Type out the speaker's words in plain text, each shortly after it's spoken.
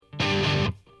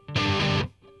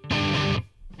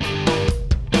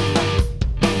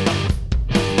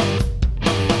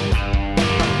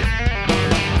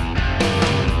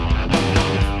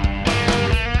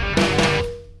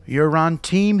You're on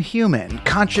Team Human,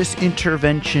 Conscious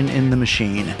Intervention in the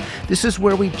Machine. This is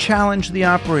where we challenge the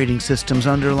operating systems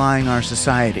underlying our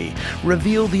society,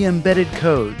 reveal the embedded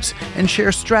codes, and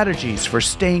share strategies for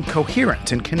staying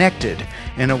coherent and connected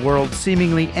in a world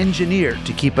seemingly engineered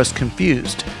to keep us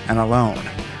confused and alone.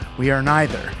 We are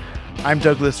neither. I'm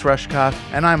Douglas Rushkoff,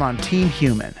 and I'm on Team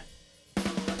Human.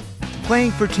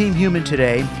 Playing for Team Human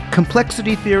today,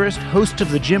 complexity theorist, host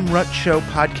of the Jim Rutt Show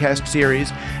podcast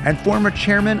series, and former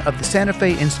chairman of the Santa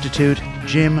Fe Institute,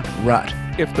 Jim Rutt.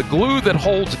 If the glue that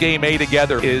holds Game A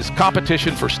together is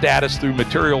competition for status through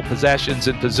material possessions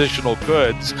and positional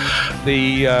goods,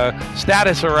 the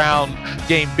status around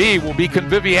Game B will be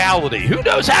conviviality. Who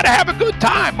knows how to have a good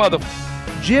time,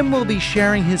 Jim will be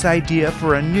sharing his idea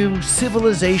for a new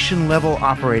civilization-level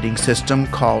operating system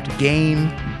called Game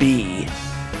B.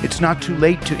 It's not too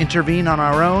late to intervene on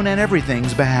our own and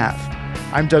everything's behalf.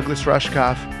 I'm Douglas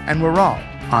Rushkoff, and we're all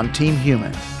on Team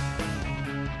Human.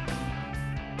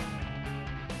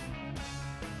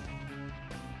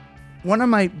 One of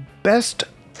my best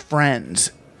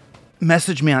friends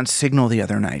messaged me on Signal the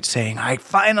other night saying, I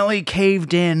finally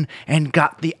caved in and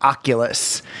got the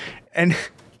Oculus. And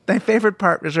my favorite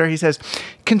part is where he says,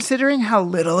 considering how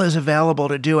little is available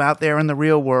to do out there in the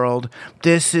real world,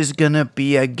 this is going to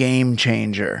be a game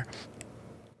changer.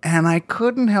 And I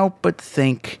couldn't help but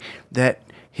think that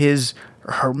his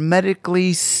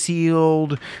hermetically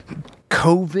sealed,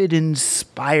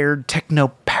 COVID-inspired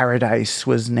techno-paradise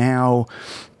was now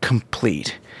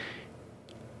complete.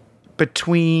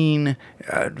 Between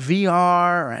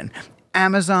VR and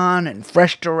Amazon and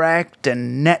Fresh Direct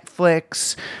and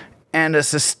Netflix and a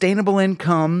sustainable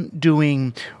income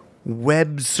doing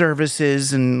web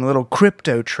services and little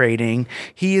crypto trading,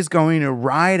 he is going to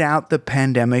ride out the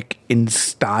pandemic in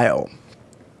style.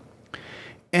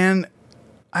 And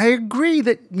I agree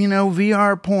that,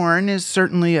 VR porn is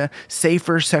certainly a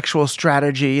safer sexual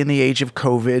strategy in the age of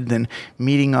COVID than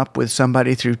meeting up with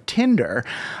somebody through Tinder.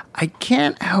 I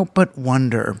can't help but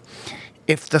wonder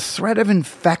if the threat of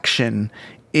infection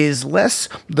is less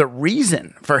the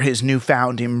reason for his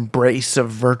newfound embrace of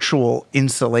virtual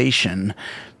insulation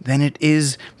than it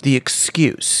is the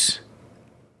excuse.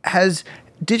 Has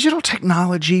digital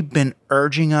technology been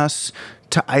urging us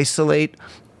to isolate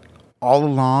all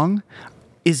along?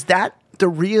 Is that the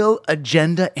real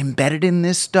agenda embedded in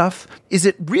this stuff? Is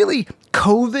it really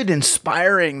COVID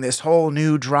inspiring this whole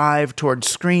new drive towards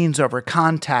screens over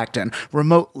contact and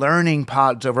remote learning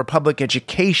pods over public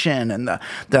education and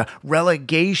the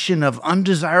relegation of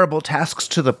undesirable tasks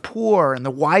to the poor and the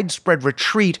widespread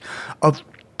retreat of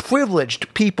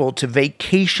privileged people to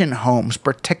vacation homes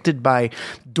protected by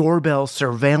doorbell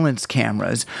surveillance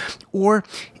cameras? Or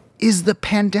is the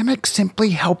pandemic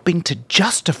simply helping to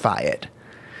justify it?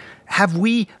 Have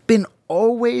we been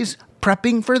always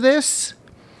prepping for this?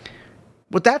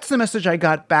 Well, that's the message I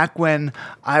got back when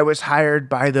I was hired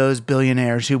by those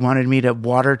billionaires who wanted me to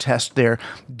water test their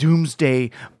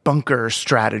doomsday bunker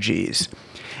strategies.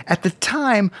 At the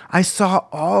time, I saw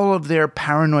all of their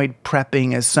paranoid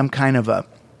prepping as some kind of a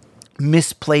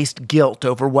misplaced guilt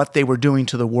over what they were doing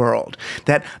to the world,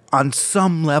 that on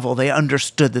some level they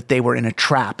understood that they were in a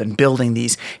trap and building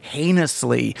these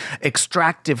heinously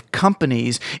extractive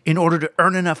companies in order to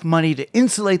earn enough money to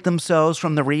insulate themselves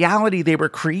from the reality they were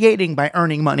creating by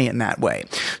earning money in that way.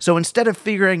 So instead of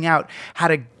figuring out how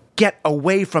to get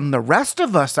away from the rest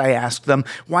of us, I asked them,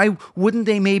 why wouldn't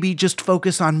they maybe just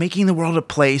focus on making the world a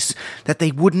place that they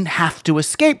wouldn't have to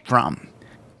escape from?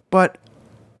 But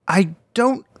I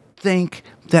don't think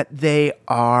that they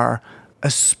are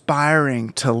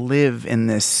aspiring to live in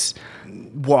this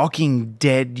Walking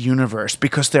Dead universe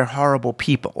because they're horrible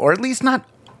people, or at least not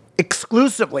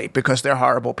exclusively because they're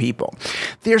horrible people.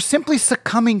 They're simply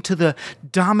succumbing to the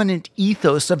dominant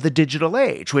ethos of the digital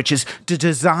age, which is to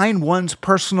design one's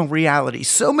personal reality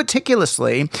so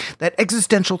meticulously that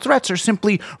existential threats are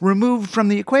simply removed from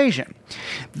the equation.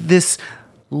 This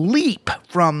leap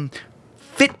from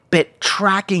Fitbit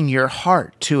tracking your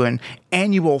heart to an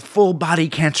annual full-body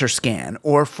cancer scan,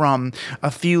 or from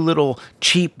a few little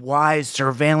cheap, wise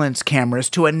surveillance cameras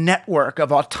to a network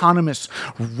of autonomous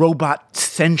robot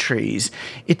sentries.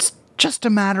 It's just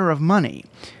a matter of money.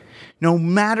 No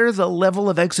matter the level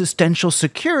of existential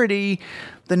security,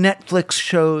 the Netflix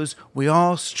shows we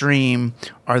all stream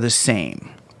are the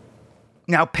same.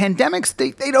 Now, pandemics,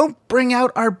 they don't bring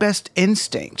out our best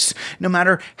instincts. No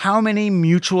matter how many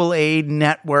mutual aid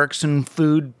networks and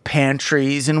food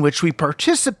pantries in which we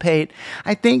participate,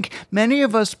 I think many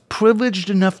of us privileged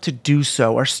enough to do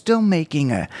so are still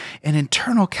making an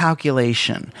internal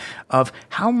calculation of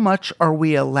how much are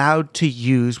we allowed to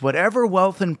use whatever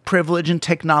wealth and privilege and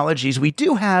technologies we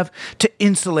do have to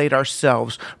insulate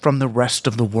ourselves from the rest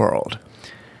of the world.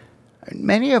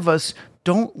 Many of us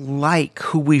don't like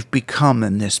who we've become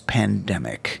in this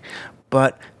pandemic,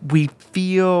 but we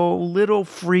feel little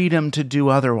freedom to do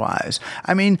otherwise.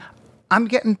 I mean, I'm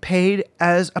getting paid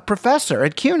as a professor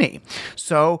at CUNY,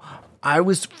 so I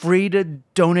was free to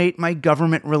donate my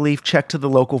government relief check to the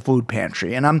local food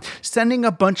pantry, and I'm sending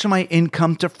a bunch of my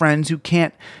income to friends who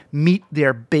can't meet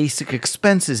their basic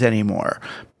expenses anymore.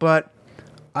 But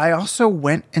I also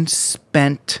went and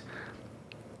spent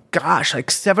like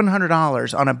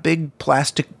 $700 on a big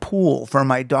plastic pool for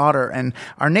my daughter and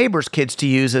our neighbor's kids to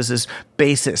use as this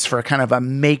basis for kind of a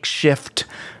makeshift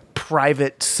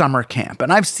private summer camp.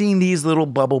 And I've seen these little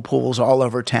bubble pools all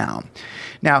over town.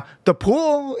 Now, the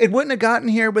pool, it wouldn't have gotten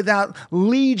here without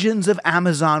legions of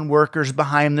Amazon workers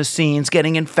behind the scenes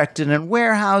getting infected in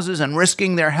warehouses and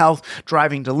risking their health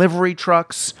driving delivery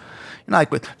trucks.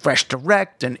 Like with Fresh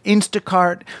Direct and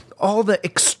Instacart, all the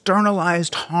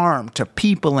externalized harm to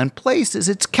people and places,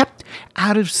 it's kept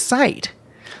out of sight.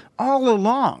 All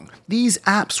along, these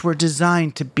apps were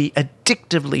designed to be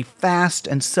addictively fast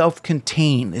and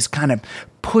self-contained, this kind of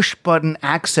push-button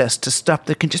access to stuff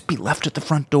that can just be left at the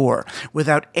front door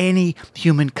without any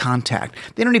human contact.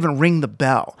 They don't even ring the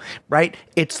bell, right?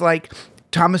 It's like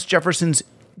Thomas Jefferson's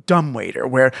dumbwaiter,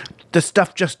 where the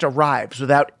stuff just arrives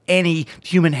without any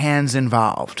human hands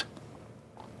involved.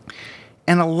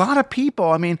 And a lot of people,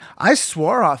 I mean, I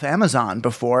swore off Amazon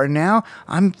before, and now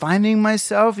I'm finding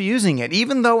myself using it,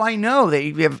 even though I know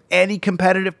they have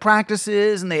anti-competitive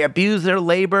practices and they abuse their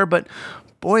labor, but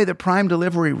boy, the Prime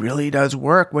delivery really does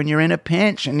work when you're in a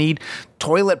pinch and need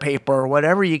toilet paper or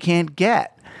whatever you can't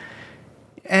get.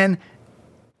 And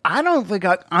I don't think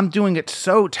I'm doing it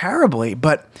so terribly,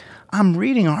 but I'm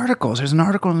reading articles. There's an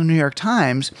article in the New York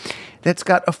Times that's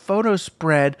got a photo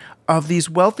spread of these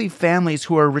wealthy families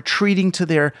who are retreating to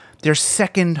their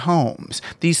second homes,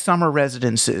 these summer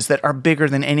residences that are bigger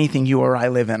than anything you or I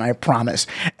live in, I promise.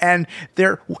 And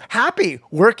they're happy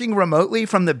working remotely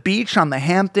from the beach on the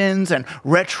Hamptons and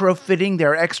retrofitting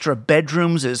their extra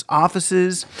bedrooms as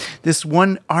offices. This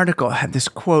one article had this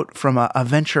quote from a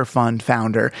venture fund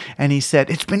founder, and he said,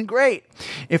 "It's been great.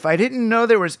 If I didn't know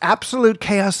there was absolute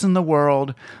chaos in the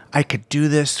world, I could do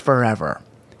this forever."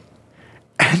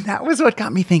 And that was what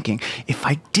got me thinking. If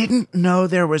I didn't know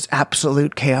there was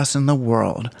absolute chaos in the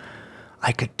world,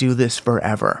 I could do this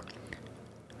forever.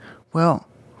 Well,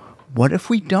 what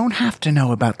if we don't have to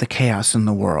know about the chaos in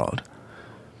the world?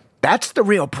 That's the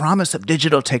real promise of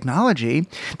digital technology,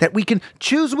 that we can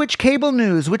choose which cable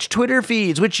news, which Twitter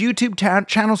feeds, which YouTube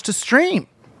channels to stream.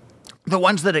 The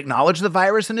ones that acknowledge the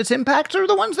virus and its impacts, or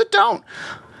the ones that don't.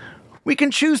 We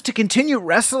can choose to continue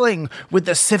wrestling with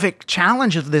the civic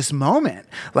challenge of this moment,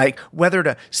 like whether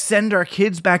to send our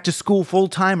kids back to school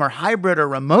full-time or hybrid or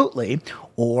remotely,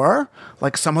 or,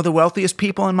 like some of the wealthiest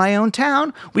people in my own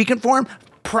town, we can form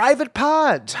private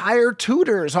pods, hire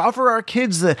tutors, offer our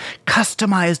kids the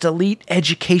customized elite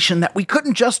education that we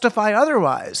couldn't justify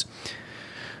otherwise.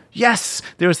 Yes,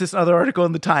 there was this other article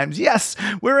in the Times. Yes,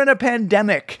 we're in a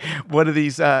pandemic, one of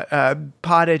these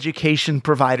pod education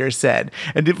providers said.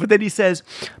 And then he says,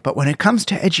 but when it comes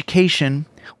to education,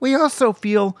 we also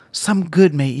feel some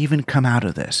good may even come out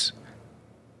of this.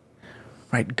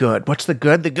 Right, good. What's the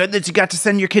good? The good that you got to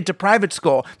send your kid to private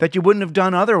school that you wouldn't have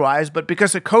done otherwise, but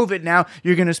because of COVID now,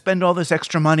 you're going to spend all this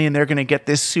extra money and they're going to get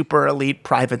this super elite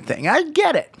private thing. I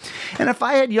get it. And if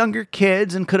I had younger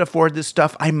kids and could afford this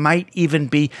stuff, I might even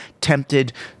be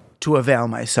tempted to avail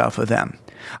myself of them.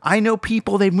 I know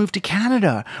people, they've moved to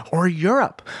Canada or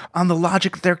Europe on the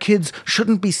logic that their kids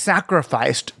shouldn't be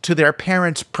sacrificed to their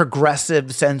parents'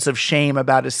 progressive sense of shame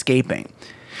about escaping.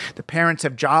 The parents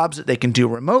have jobs that they can do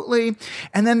remotely,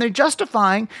 and then they're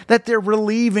justifying that they're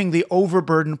relieving the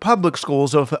overburdened public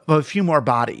schools of a few more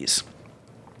bodies.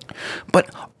 But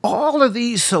all of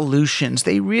these solutions,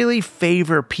 they really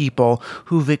favor people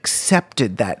who've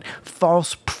accepted that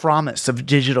false promise of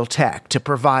digital tech to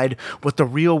provide what the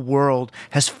real world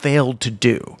has failed to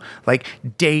do, like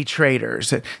day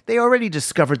traders. They already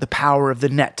discovered the power of the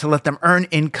net to let them earn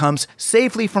incomes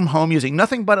safely from home using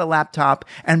nothing but a laptop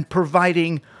and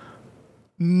providing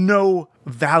no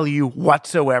value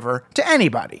whatsoever to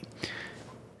anybody.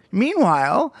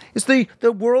 Meanwhile, it's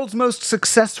the world's most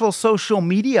successful social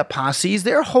media posses.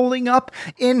 They're holding up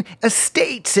in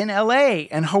estates in LA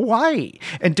and Hawaii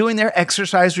and doing their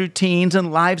exercise routines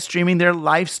and live streaming their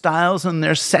lifestyles and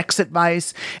their sex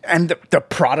advice and the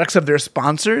products of their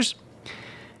sponsors.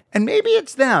 And maybe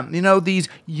it's them, these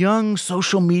young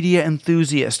social media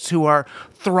enthusiasts who are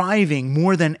thriving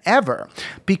more than ever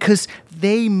because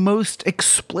they most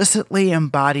explicitly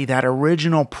embody that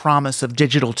original promise of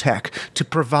digital tech to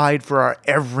provide for our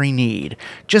every need.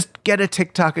 Just get a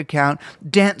TikTok account,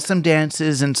 dance some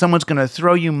dances, and someone's going to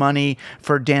throw you money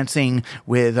for dancing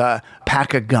with a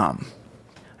pack of gum.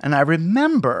 And I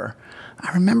remember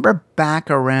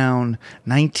back around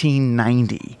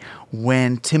 1990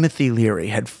 when Timothy Leary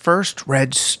had first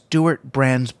read Stuart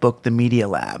Brand's book, The Media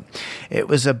Lab. It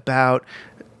was about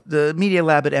the Media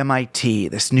Lab at MIT,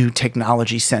 this new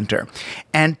technology center.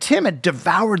 And Tim had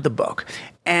devoured the book.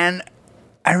 And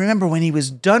I remember when he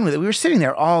was done with it, we were sitting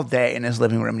there all day in his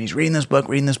living room, and he's reading this book.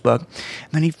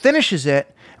 And then he finishes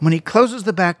it. And when he closes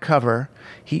the back cover,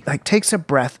 he takes a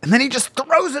breath, and then he just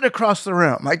throws it across the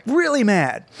room, really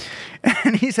mad.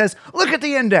 And he says, look at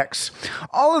the index.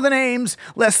 All of the names,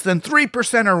 less than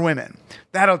 3% are women.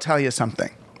 That'll tell you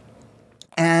something.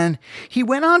 And he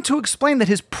went on to explain that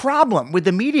his problem with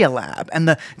the Media Lab and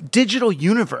the digital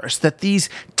universe that these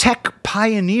tech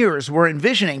pioneers were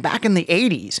envisioning back in the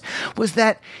 80s was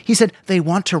that, he said, they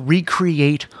want to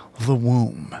recreate the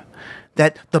womb.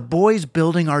 That the boys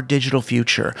building our digital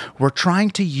future were trying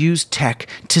to use tech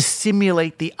to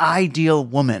simulate the ideal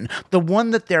woman, the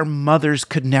one that their mothers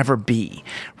could never be,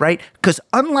 right? Because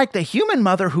unlike the human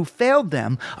mother who failed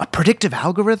them, a predictive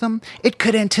algorithm, it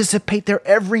could anticipate their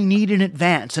every need in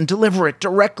advance and deliver it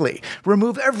directly,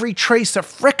 remove every trace of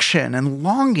friction and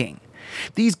longing.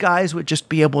 These guys would just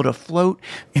be able to float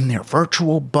in their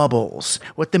virtual bubbles,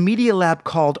 what the Media Lab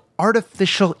called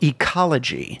artificial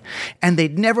ecology, and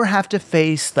they'd never have to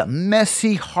face the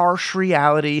messy, harsh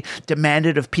reality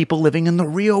demanded of people living in the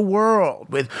real world,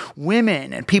 with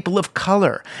women and people of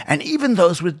color, and even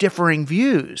those with differing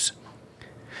views.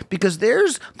 Because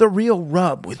there's the real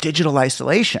rub with digital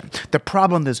isolation, the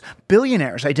problem those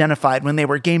billionaires identified when they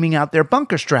were gaming out their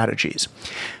bunker strategies.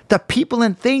 The people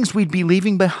and things we'd be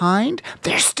leaving behind,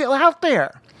 they're still out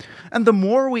there. And the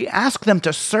more we ask them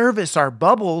to service our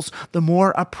bubbles, the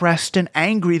more oppressed and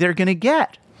angry they're going to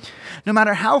get. No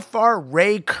matter how far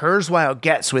Ray Kurzweil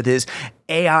gets with his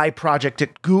AI project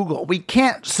at Google, we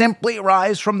can't simply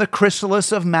rise from the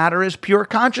chrysalis of matter as pure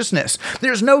consciousness.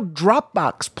 There's no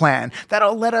Dropbox plan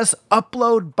that'll let us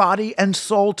upload body and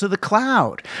soul to the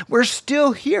cloud. We're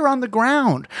still here on the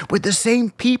ground with the same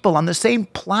people on the same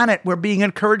planet we're being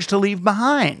encouraged to leave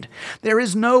behind. There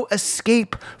is no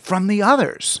escape from the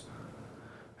others.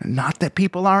 Not that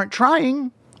people aren't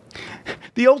trying.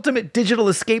 The ultimate digital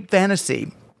escape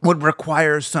fantasy would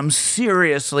require some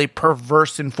seriously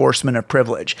perverse enforcement of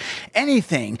privilege.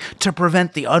 Anything to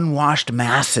prevent the unwashed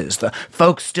masses, the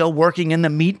folks still working in the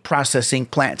meat processing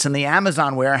plants and the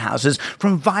Amazon warehouses,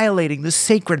 from violating the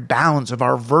sacred bounds of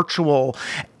our virtual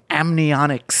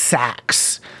amniotic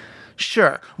sacs.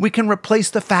 Sure, we can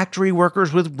replace the factory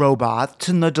workers with robots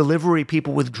and the delivery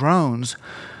people with drones,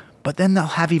 but then they'll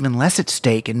have even less at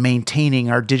stake in maintaining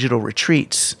our digital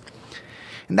retreats.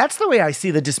 And that's the way I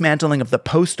see the dismantling of the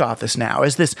post office now,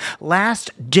 as this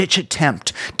last-ditch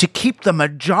attempt to keep the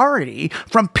majority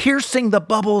from piercing the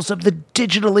bubbles of the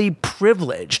digitally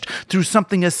privileged through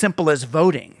something as simple as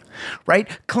voting. Right?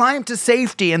 Climb to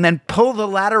safety and then pull the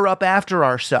ladder up after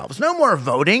ourselves. No more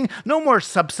voting, no more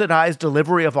subsidized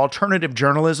delivery of alternative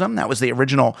journalism. That was the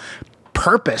original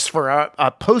purpose for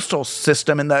a postal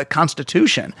system in the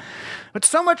Constitution. But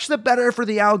so much the better for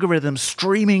the algorithms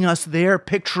streaming us their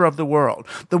picture of the world,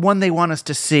 the one they want us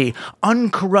to see,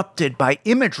 uncorrupted by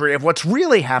imagery of what's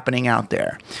really happening out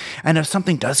there. And if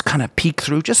something does kind of peek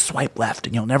through, just swipe left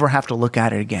and you'll never have to look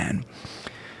at it again.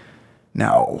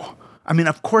 No. I mean,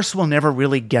 of course we'll never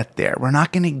really get there. We're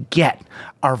not going to get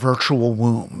our virtual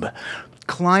womb.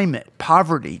 Climate,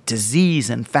 poverty, disease,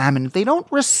 and famine, they don't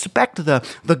respect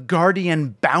the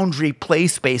guardian boundary play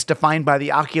space defined by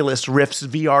the Oculus Rift's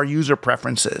VR user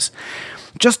preferences.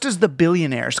 Just as the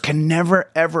billionaires can never,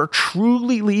 ever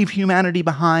truly leave humanity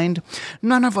behind,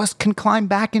 none of us can climb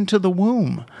back into the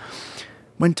womb.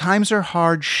 When times are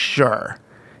hard, sure.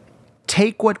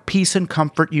 Take what peace and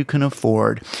comfort you can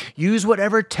afford. Use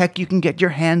whatever tech you can get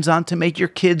your hands on to make your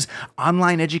kids'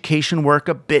 online education work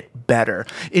a bit better.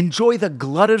 Enjoy the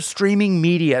glut of streaming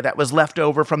media that was left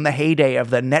over from the heyday of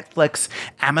the Netflix,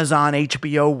 Amazon,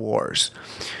 HBO wars.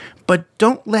 But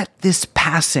don't let this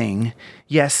passing,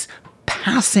 yes,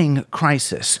 passing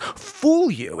crisis fool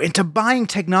you into buying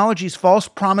technology's false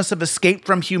promise of escape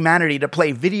from humanity to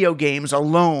play video games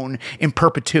alone in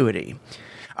perpetuity.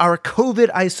 Our COVID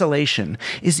isolation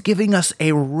is giving us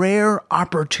a rare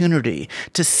opportunity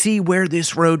to see where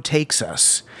this road takes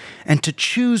us and to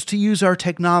choose to use our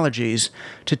technologies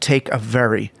to take a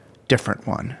very different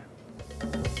one.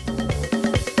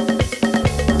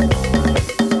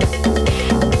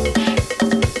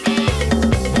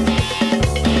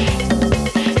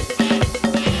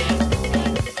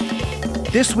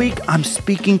 This week, I'm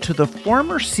speaking to the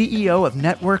former CEO of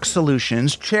Network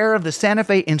Solutions, chair of the Santa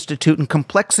Fe Institute, and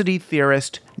complexity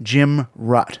theorist Jim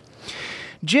Rutt.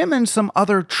 Jim and some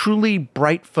other truly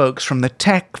bright folks from the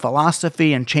tech,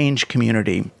 philosophy, and change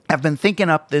community have been thinking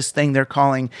up this thing they're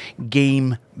calling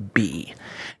Game B.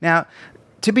 Now,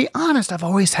 to be honest, I've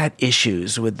always had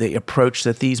issues with the approach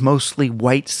that these mostly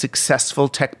white, successful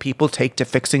tech people take to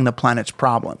fixing the planet's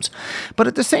problems. But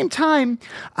at the same time,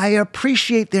 I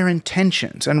appreciate their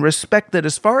intentions and respect that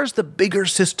as far as the bigger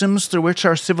systems through which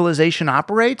our civilization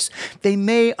operates, they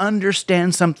may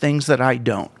understand some things that I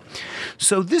don't.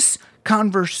 So this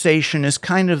conversation is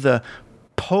kind of the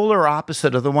polar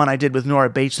opposite of the one I did with Nora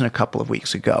Bateson a couple of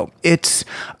weeks ago. It's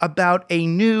about a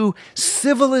new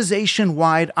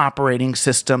civilization-wide operating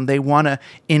system they want to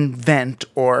invent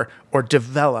or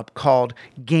develop called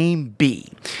Game B.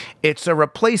 It's a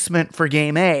replacement for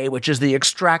Game A, which is the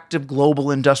extractive global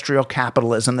industrial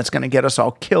capitalism that's going to get us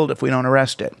all killed if we don't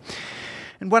arrest it.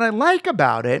 And what I like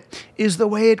about it is the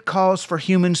way it calls for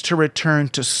humans to return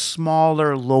to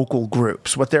smaller local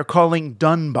groups, what they're calling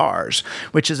Dunbars,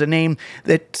 which is a name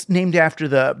that's named after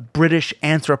the British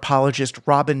anthropologist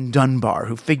Robin Dunbar,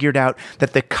 who figured out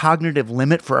that the cognitive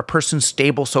limit for a person's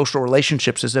stable social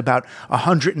relationships is about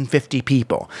 150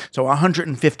 people. So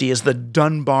 150 is the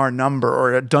Dunbar number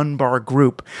or a Dunbar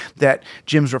group that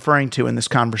Jim's referring to in this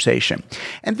conversation.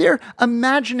 And they're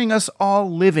imagining us all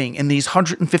living in these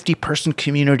 150-person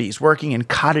communities, working in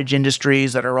cottage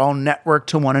industries that are all networked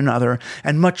to one another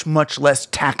and much, much less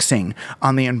taxing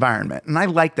on the environment. And I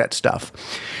like that stuff.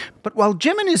 But while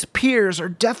Jim and his peers are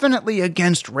definitely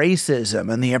against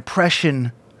racism and the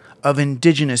oppression of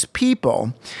indigenous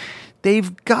people,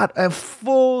 they've got a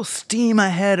full steam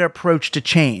ahead approach to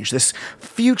change, this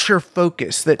future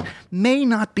focus that may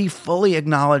not be fully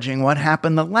acknowledging what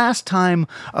happened the last time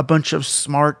a bunch of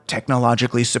smart,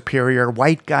 technologically superior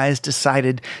white guys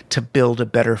decided to build a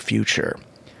better future.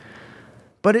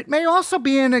 But it may also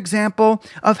be an example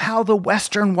of how the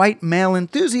Western white male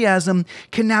enthusiasm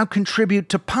can now contribute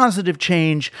to positive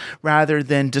change rather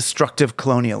than destructive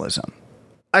colonialism.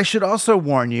 I should also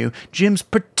warn you, Jim's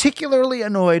particularly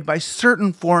annoyed by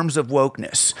certain forms of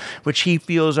wokeness, which he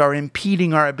feels are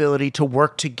impeding our ability to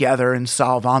work together and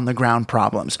solve on-the-ground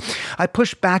problems. I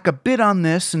push back a bit on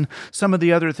this and some of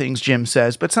the other things Jim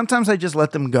says, but sometimes I just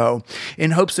let them go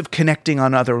in hopes of connecting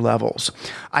on other levels.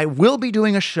 I will be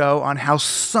doing a show on how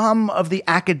some of the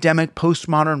academic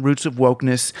postmodern roots of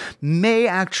wokeness may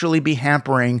actually be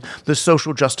hampering the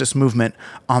social justice movement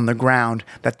on the ground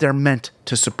that they're meant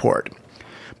to support.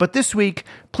 But this week,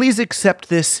 please accept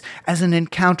this as an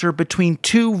encounter between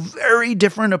two very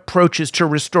different approaches to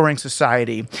restoring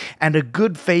society and a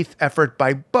good faith effort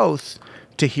by both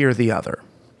to hear the other.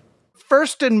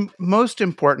 First and most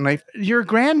importantly, your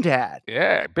granddad.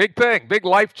 Yeah, big thing, big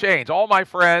life change. All my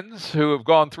friends who have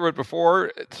gone through it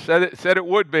before said it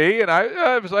would be, and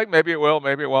I was like, maybe it will,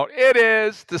 maybe it won't. It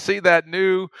is to see that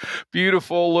new,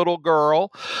 beautiful little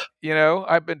girl. You know,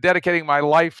 I've been dedicating my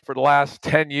life for the last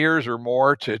 10 years or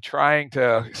more to trying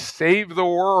to save the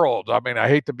world. I mean, I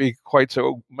hate to be quite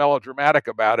so melodramatic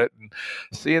about it. And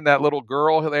seeing that little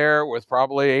girl there with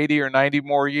probably 80 or 90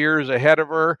 more years ahead of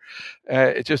her,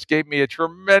 it just gave me a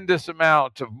tremendous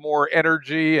amount of more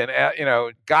energy and,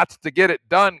 got to get it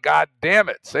done. God damn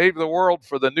it. Save the world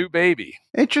for the new baby.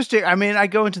 Interesting. I mean, I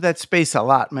go into that space a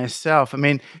lot myself. I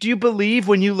mean, do you believe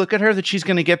when you look at her that she's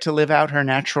going to get to live out her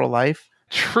natural life?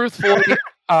 Truthfully,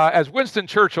 as Winston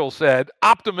Churchill said,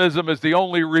 optimism is the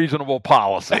only reasonable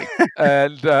policy.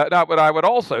 And now, but I would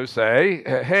also say,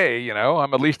 hey,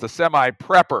 I'm at least a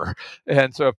semi-prepper.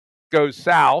 And so if it goes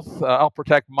south, I'll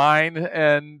protect mine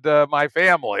and my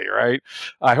family, right?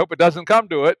 I hope it doesn't come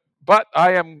to it, but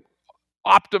I am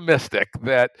optimistic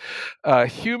that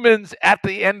humans at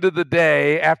the end of the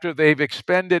day, after they've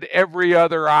expended every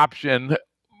other option,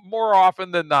 more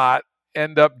often than not,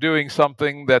 end up doing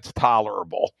something that's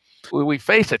tolerable. We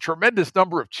face a tremendous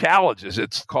number of challenges.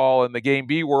 It's called in the Game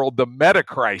B world the meta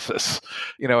crisis.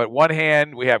 At one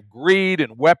hand, we have greed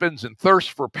and weapons and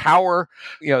thirst for power,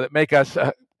 that make us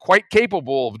quite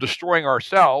capable of destroying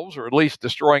ourselves, or at least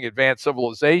destroying advanced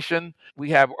civilization.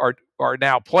 We are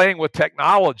now playing with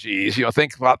technologies.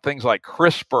 Think about things like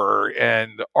CRISPR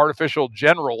and artificial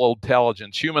general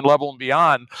intelligence, human level and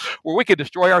beyond, where we could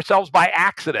destroy ourselves by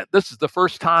accident. This is the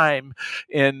first time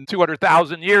in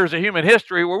 200,000 years of human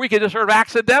history where we could just sort of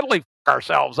accidentally f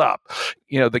ourselves up.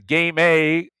 The Game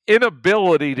A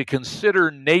inability to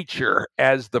consider nature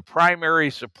as the primary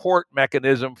support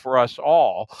mechanism for us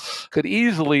all could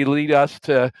easily lead us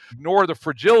to ignore the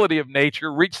fragility of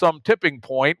nature, reach some tipping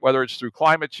point, whether it's through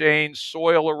climate change,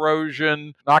 soil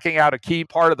erosion, knocking out a key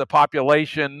part of the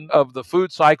population of the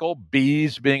food cycle,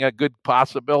 bees being a good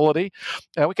possibility.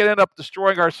 And we could end up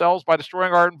destroying ourselves by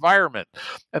destroying our environment.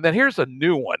 And then here's a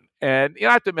new one. And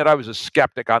I have to admit, I was a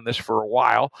skeptic on this for a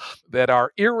while, that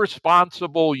our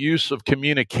irresponsible use of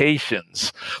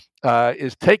communications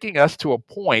is taking us to a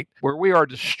point where we are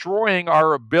destroying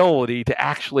our ability to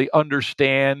actually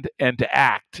understand and to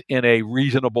act in a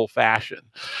reasonable fashion.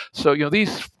 So,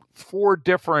 these 4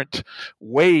 different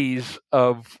ways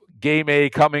of Game A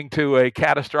coming to a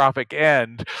catastrophic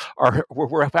end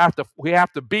we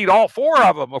have to beat all 4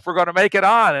 of them if we're going to make it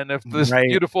on. And if this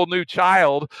beautiful new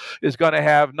child is going to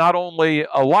have not only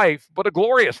a life, but a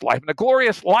glorious life. And a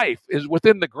glorious life is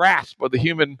within the grasp of the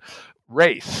human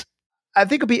race. I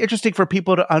think it'd be interesting for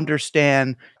people to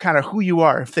understand kind of who you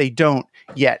are if they don't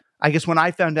yet. I guess when I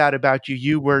found out about you,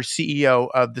 you were CEO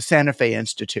of the Santa Fe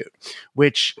Institute,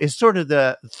 which is sort of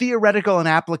the theoretical and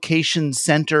application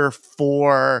center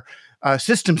for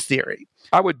systems theory.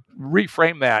 I would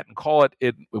reframe that and call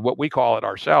it what we call it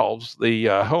ourselves, the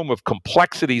home of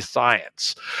complexity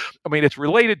science. I mean, it's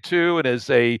related to and is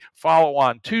a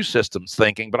follow-on to systems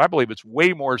thinking, but I believe it's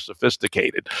way more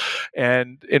sophisticated.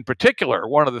 And in particular,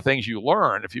 one of the things you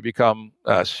learn if you become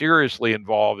seriously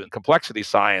involved in complexity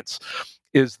science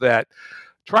is that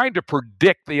trying to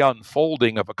predict the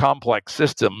unfolding of a complex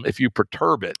system, if you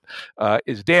perturb it,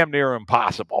 is damn near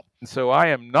impossible. And so I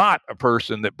am not a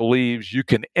person that believes you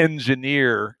can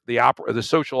engineer the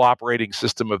social operating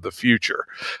system of the future.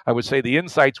 I would say the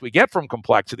insights we get from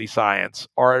complexity science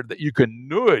are that you can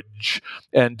nudge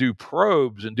and do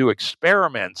probes and do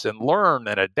experiments and learn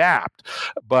and adapt,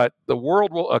 but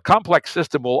a complex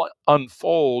system will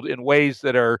unfold in ways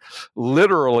that are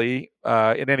literally,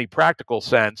 in any practical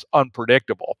sense,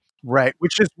 unpredictable. Right,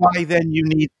 which is why then you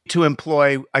need to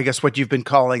employ, I guess, what you've been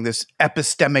calling this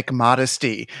epistemic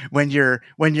modesty when you're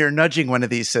nudging one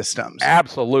of these systems.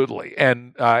 Absolutely,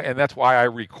 and that's why I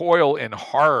recoil in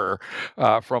horror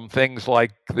from things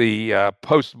like the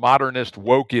postmodernist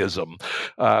wokeism,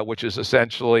 which is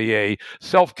essentially a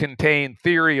self-contained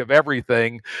theory of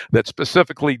everything that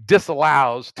specifically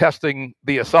disallows testing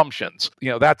the assumptions.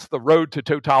 That's the road to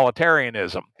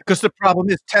totalitarianism. Because the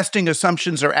problem is testing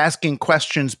assumptions or asking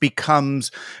questions becomes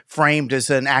framed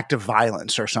as an act of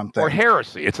violence or something. Or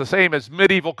heresy. It's the same as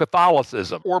medieval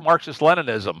Catholicism or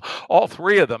Marxist-Leninism. All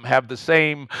 3 of them have the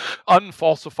same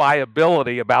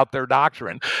unfalsifiability about their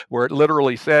doctrine, where it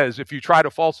literally says, if you try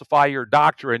to falsify your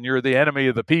doctrine, you're the enemy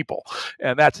of the people.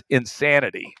 And that's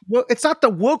insanity. Well, it's not the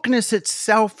wokeness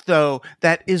itself, though,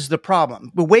 that is the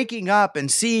problem. But waking up and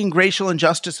seeing racial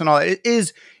injustice and all, it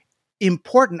is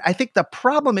important. I think the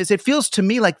problem is it feels to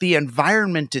me like the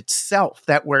environment itself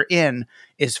that we're in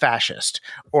is fascist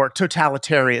or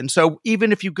totalitarian. So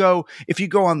even if you go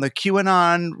on the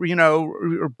QAnon,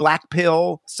 or black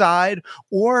pill side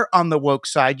or on the woke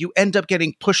side, you end up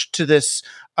getting pushed to this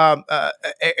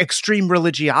extreme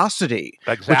religiosity,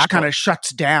 exactly, which kind of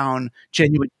shuts down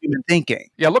genuine human thinking.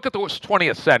 Yeah, look at the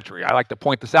 20th century. I like to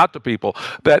point this out to people,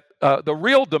 that the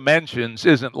real dimensions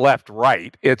isn't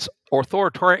left-right. It's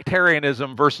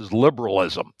authoritarianism versus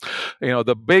liberalism.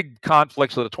 The big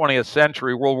conflicts of the 20th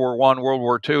century, World War I, World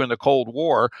War II, and the Cold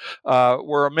War,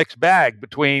 were a mixed bag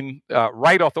between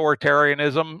right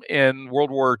authoritarianism in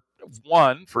World War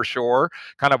I, for sure,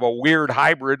 kind of a weird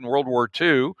hybrid in World War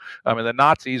II. I mean, the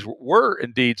Nazis were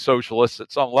indeed socialists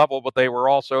at some level, but they were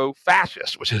also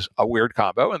fascists, which is a weird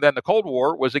combo. And then the Cold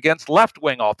War was against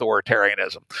left-wing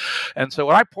authoritarianism. And so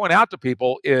what I point out to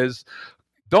people is,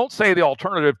 don't say the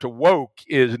alternative to woke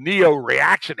is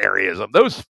neo-reactionaryism.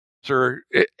 Those are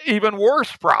even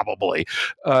worse, probably.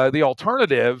 The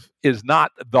alternative is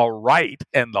not the right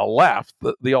and the left.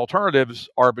 The alternatives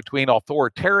are between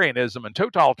authoritarianism and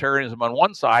totalitarianism on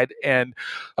one side, and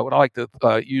I would like to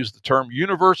use the term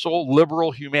universal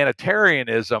liberal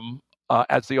humanitarianism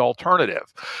as the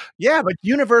alternative. Yeah, but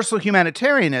universal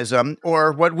humanitarianism,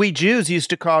 or what we Jews used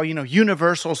to call,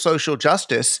 universal social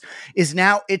justice, is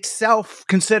now itself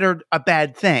considered a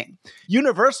bad thing.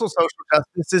 Universal social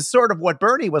justice is sort of what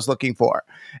Bernie was looking for.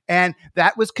 And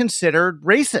that was considered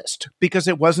racist because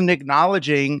it wasn't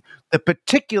acknowledging the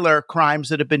particular crimes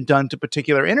that have been done to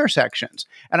particular intersections.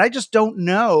 And I just don't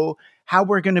know how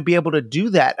we're going to be able to do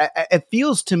that. It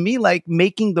feels to me like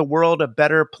making the world a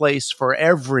better place for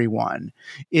everyone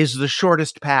is the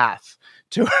shortest path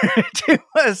to, to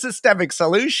a systemic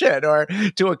solution or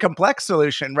to a complex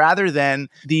solution, rather than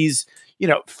these,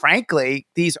 frankly,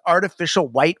 these artificial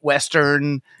white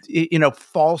Western,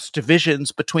 false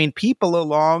divisions between people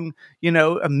along,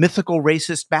 a mythical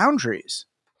racist boundaries.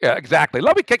 Yeah, exactly.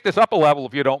 Let me kick this up a level,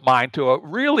 if you don't mind, to a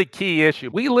really key issue.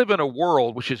 We live in a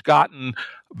world which has gotten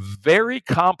very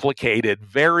complicated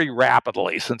very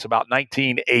rapidly since about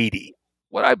 1980.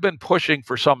 What I've been pushing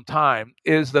for some time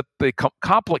is that the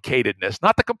complicatedness,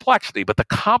 not the complexity, but the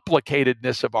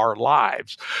complicatedness of our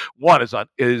lives, one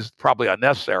is probably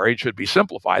unnecessary, it should be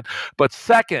simplified, but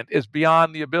second is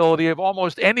beyond the ability of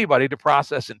almost anybody to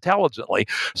process intelligently.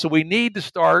 So we need to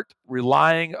start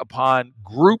relying upon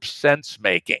group sense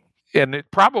making. And it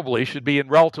probably should be in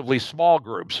relatively small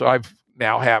groups. So I've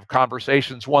now have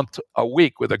conversations once a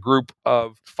week with a group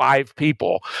of 5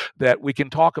 people that we can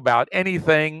talk about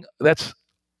anything that's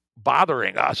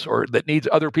bothering us or that needs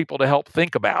other people to help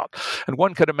think about. And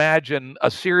one could imagine a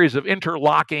series of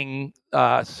interlocking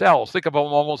cells. Think of them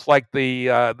almost like the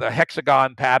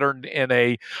hexagon pattern in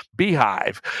a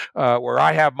beehive, where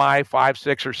I have my 5,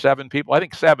 6, or 7 people. I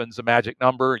think 7's the magic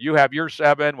number. You have your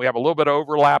 7. We have a little bit of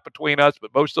overlap between us,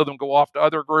 but most of them go off to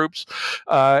other groups.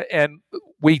 And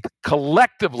we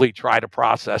collectively try to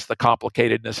process the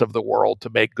complicatedness of the world to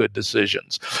make good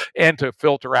decisions and to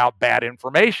filter out bad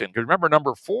information. Because remember,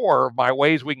 number 4 of my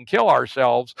ways we can kill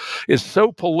ourselves is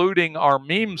so polluting our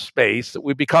meme space that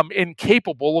we become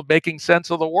incapable of making sense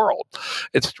of the world.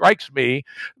 It strikes me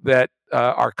that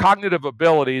our cognitive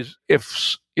abilities,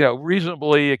 if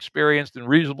reasonably experienced and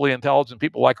reasonably intelligent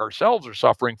people like ourselves are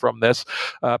suffering from this,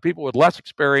 people with less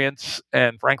experience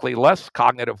and frankly less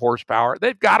cognitive horsepower,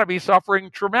 they've got to be suffering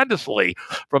tremendously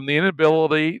from the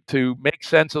inability to make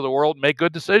sense of the world and make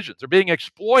good decisions. They're being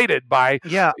exploited by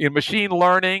machine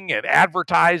learning and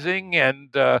advertising and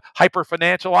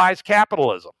hyper-financialized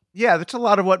capitalism. Yeah, that's a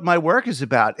lot of what my work is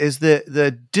about, is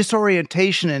the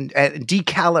disorientation and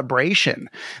decalibration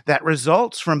that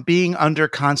results from being under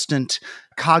constant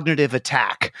cognitive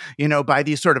attack, by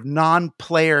these sort of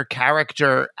non-player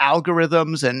character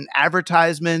algorithms and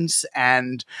advertisements.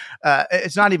 And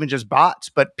it's not even just bots,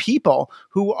 but people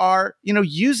who are,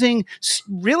 using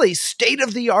really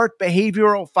state-of-the-art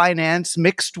behavioral finance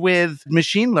mixed with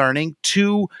machine learning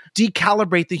to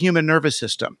decalibrate the human nervous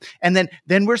system. And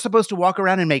then we're supposed to walk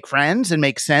around and make friends and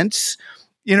make sense,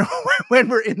 when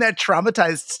we're in that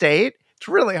traumatized state. It's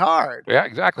really hard. Yeah,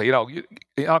 exactly. You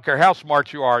don't care how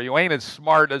smart you are, you ain't as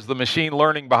smart as the machine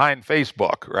learning behind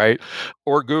Facebook, right?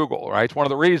 Or Google, right? It's one of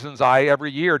the reasons I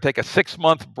every year take a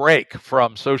 6-month break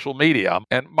from social media.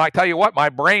 And I tell you what, my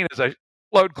brain is a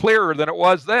load clearer than it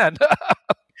was then.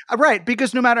 Right,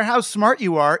 because no matter how smart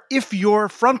you are, if your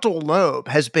frontal lobe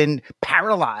has been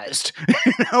paralyzed,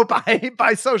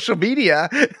 by social media,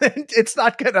 it's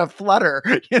not going to flutter.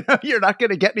 You're not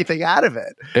going to get anything out of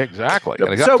it. Exactly.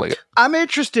 So I'm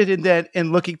interested in that,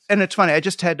 in looking, and it's funny. I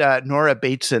just had Nora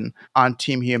Bateson on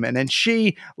Team Human, and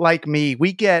she, like me,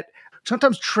 we get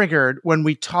sometimes triggered when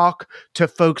we talk to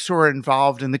folks who are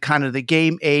involved in the kind of the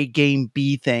game A, game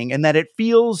B thing, and that it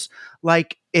feels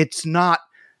like it's not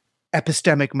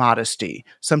epistemic modesty.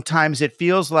 Sometimes it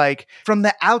feels like from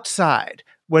the outside,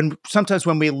 sometimes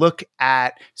when we look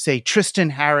at, say, Tristan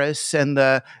Harris and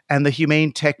the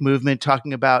humane tech movement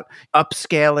talking about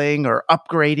upscaling or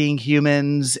upgrading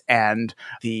humans, and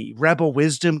the rebel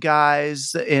wisdom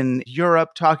guys in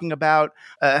Europe talking about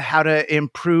how to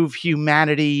improve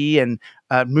humanity and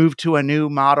move to a new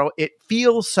model, it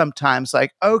feels sometimes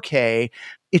like, okay,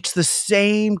 it's the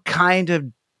same kind of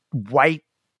white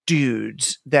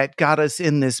dudes that got us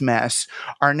in this mess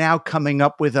are now coming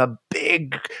up with a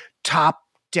big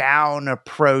top-down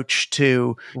approach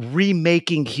to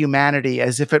remaking humanity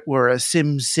as if it were a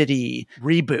SimCity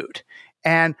reboot.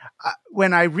 And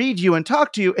when I read you and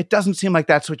talk to you, it doesn't seem like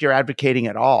that's what you're advocating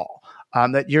at all.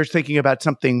 That you're thinking about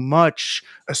something much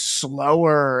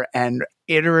slower and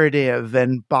iterative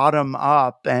and bottom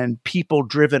up and people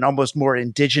driven, almost more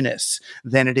indigenous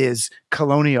than it is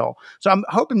colonial. So I'm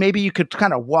hoping maybe you could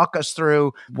kind of walk us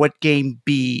through what game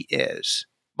B is.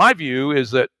 My view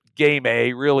is that game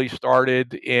A really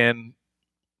started in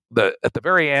at the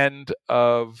very end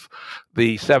of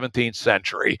the 17th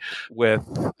century, with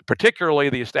particularly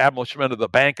the establishment of the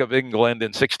Bank of England in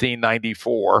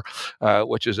 1694,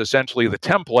 which is essentially the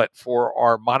template for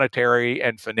our monetary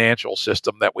and financial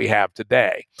system that we have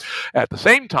today. At the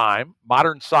same time,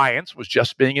 modern science was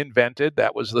just being invented.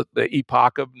 That was the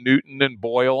epoch of Newton and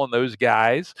Boyle and those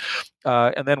guys.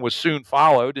 And then was soon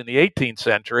followed in the 18th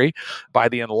century by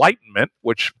the Enlightenment,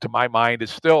 which to my mind is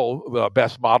still the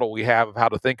best model we have of how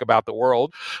to think about the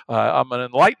world. I'm an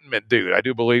Enlightenment dude. I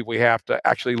do believe we have to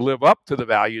actually live up to the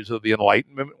values of the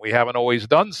Enlightenment. We haven't always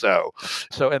done so.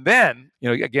 And then,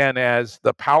 again, as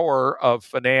the power of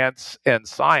finance and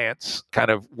science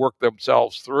kind of worked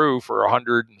themselves through for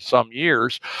 100 and some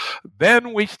years,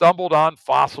 then we stumbled on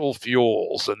fossil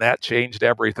fuels, and that changed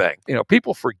everything.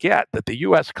 People forget that the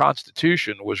U.S.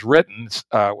 Constitution was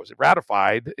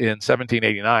ratified in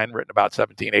 1789, written about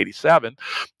 1787,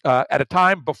 at a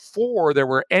time before there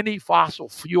were any fossil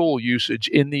fuel usage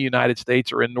in the United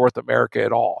States or in North America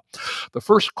at all. The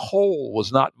first coal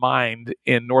was not mined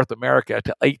in North America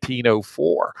until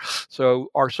 1804. So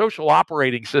our social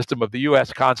operating system of the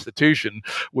U.S. Constitution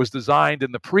was designed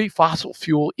in the pre-fossil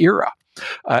fuel era.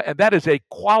 And that is a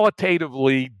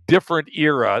qualitatively different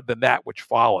era than that which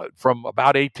followed. From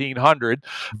about 1800,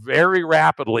 very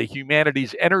rapidly,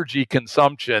 humanity's energy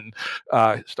consumption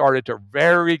started to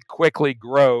very quickly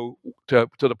grow to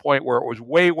the point where it was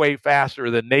way, way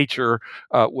faster than nature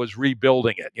was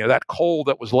rebuilding it. That coal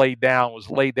that was laid down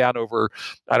over,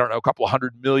 I don't know, a couple of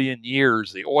 100 million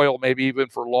years. The oil maybe even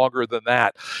for longer than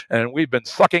that. And we've been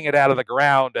sucking it out of the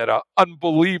ground at an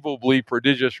unbelievably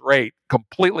prodigious rate,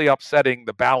 completely upsetting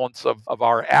the balance of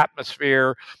our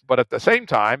atmosphere, but at the same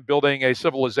time building a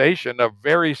civilization of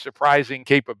very surprising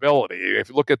capability. If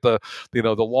you look at the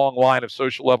long line of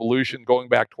social evolution going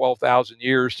back 12,000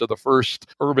 years to the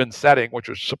first urban setting, which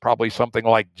was probably something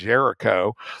like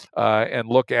Jericho, and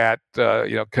look at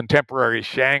contemporary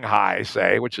Shanghai,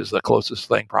 say, which is the closest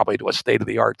thing probably to a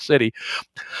state-of-the-art city,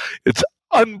 it's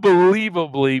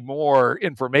unbelievably more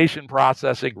information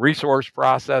processing, resource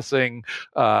processing,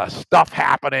 stuff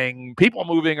happening, people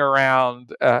moving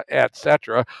around,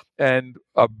 etc. And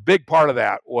a big part of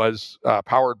that was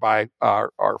powered by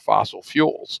our fossil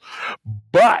fuels.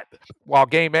 But while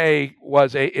Game A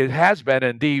was a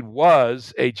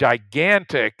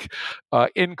gigantic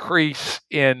increase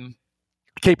in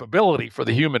capability for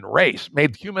the human race,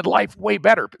 made human life way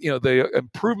better. The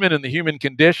improvement in the human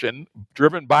condition,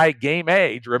 driven by Game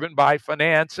A, driven by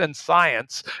finance and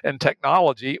science and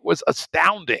technology, was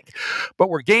astounding.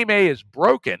 But where Game A is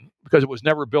broken, because it was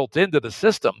never built into the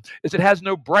system, is it has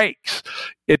no brakes.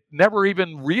 It never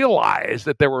even realized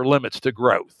that there were limits to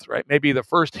growth, right? Maybe the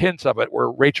first hints of it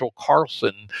were Rachel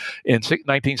Carson in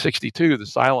 1962, the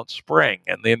Silent Spring,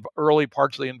 and the early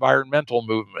parts of the environmental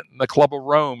movement, and the Club of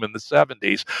Rome in the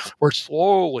 70s, where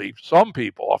slowly some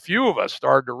people, a few of us,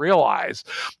 started to realize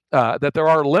that there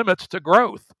are limits to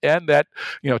growth, and that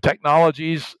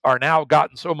technologies are now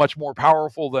gotten so much more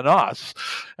powerful than us.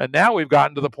 And now we've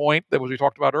gotten to the point that, as we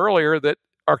talked about earlier, that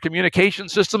our communication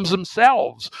systems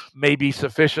themselves may be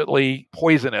sufficiently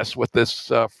poisonous with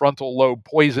this frontal lobe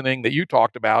poisoning that you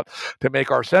talked about, to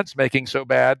make our sense making so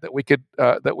bad that we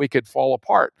could fall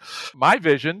apart. My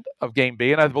vision of Game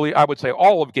B, and I would say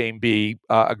all of Game B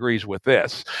agrees with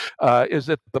this, is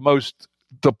that the most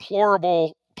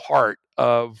deplorable part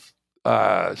of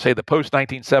say the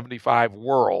post-1975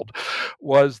 world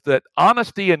was that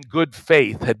honesty and good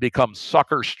faith had become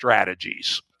sucker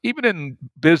strategies. Even in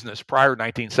business prior to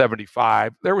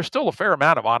 1975, there was still a fair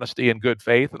amount of honesty and good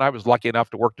faith, and I was lucky enough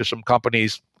to work to some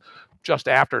companies just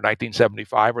after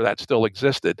 1975 where that still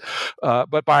existed.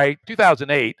 But by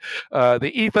 2008,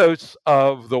 the ethos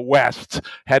of the West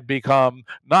had become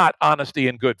not honesty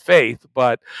and good faith,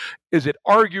 but is it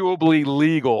arguably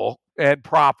legal and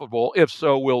profitable? If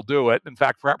so, we'll do it. In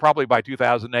fact, probably by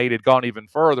 2008, it had gone even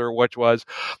further, which was,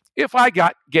 if I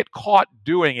get caught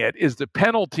doing it, is the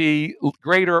penalty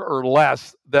greater or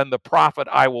less than the profit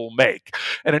I will make?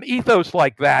 And an ethos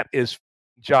like that is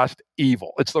just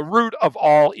evil. It's the root of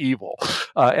all evil,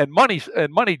 and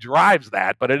money drives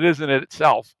that, but it isn't in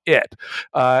itself it.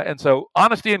 And so,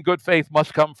 honesty and good faith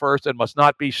must come first, and must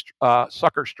not be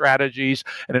sucker strategies.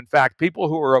 And in fact, people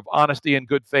who are of honesty and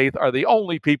good faith are the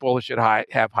only people who should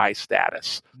have high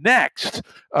status. Next,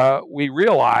 we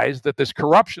realize that this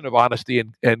corruption of honesty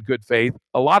and good faith,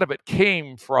 a lot of it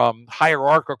came from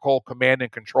hierarchical command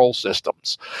and control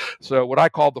systems. So, what I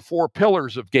call the 4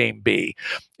 pillars of Game B.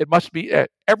 It must be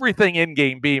everything in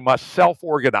Game B must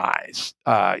self-organize.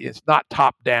 It's not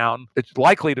top-down. It's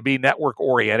likely to be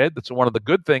network-oriented. That's one of the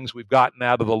good things we've gotten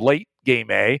out of the late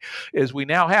Game A is we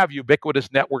now have ubiquitous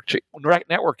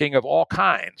networking of all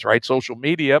kinds, right? Social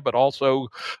media, but also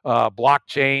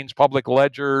blockchains, public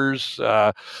ledgers,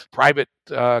 private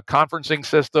conferencing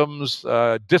systems,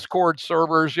 Discord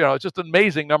servers. It's just an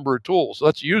amazing number of tools. So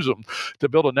let's use them to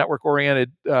build a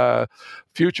network-oriented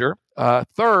future.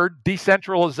 Third,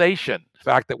 decentralization. The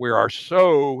fact that we are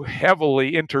so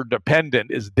heavily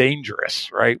interdependent is dangerous,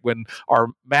 right? When our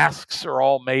masks are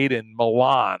all made in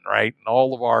Milan, right? And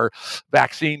all of our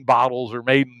vaccine bottles are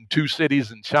made in 2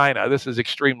 cities in China, this is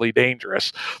extremely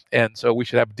dangerous. And so we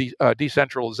should have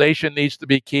decentralization needs to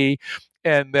be key.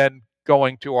 And then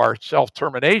going to our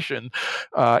self-termination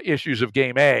issues of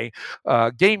Game A,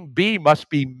 Game B must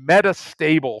be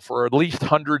metastable for at least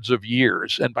hundreds of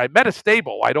years. And by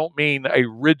metastable, I don't mean a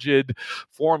rigid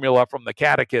formula from the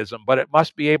catechism, but it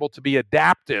must be able to be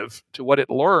adaptive to what it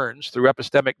learns through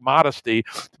epistemic modesty,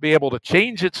 to be able to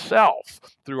change itself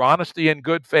through honesty and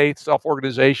good faith,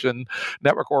 self-organization,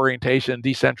 network orientation,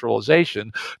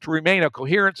 decentralization, to remain a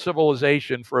coherent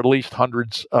civilization for at least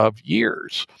hundreds of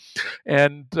years.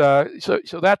 And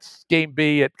so that's Game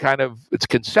B at kind of its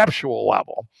conceptual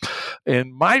level.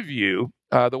 In my view,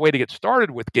 the way to get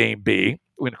started with Game B,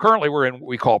 currently we're in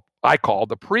what I call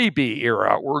the pre-B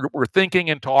era. We're thinking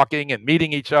and talking and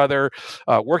meeting each other,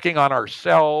 working on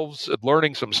ourselves, and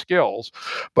learning some skills.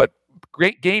 But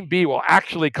Game B will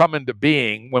actually come into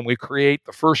being when we create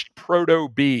the first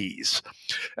proto-Bs.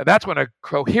 And that's when a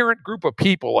coherent group of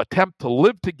people attempt to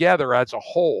live together as a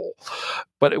whole.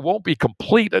 But it won't be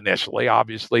complete initially.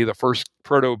 Obviously, the first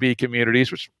proto-B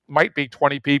communities, which might be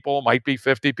 20 people, might be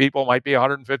 50 people, might be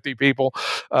 150 people,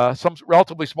 some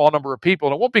relatively small number of people,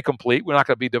 and it won't be complete. We're not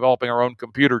going to be developing our own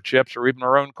computer chips or even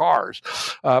our own cars,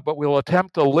 but we'll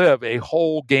attempt to live a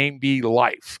whole Game B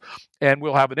life. And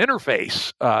we'll have an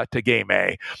interface to Game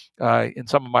A. In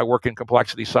some of my work in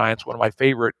complexity science, one of my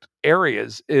favorite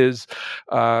areas is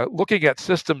looking at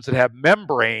systems that have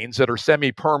membranes that are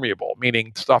semi-permeable,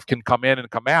 meaning stuff can come in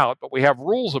and come out, but we have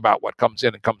rules about what comes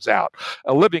in and comes out.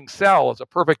 A living cell is a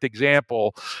perfect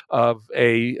example of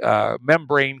a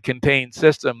membrane-contained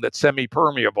system that's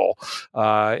semi-permeable.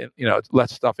 It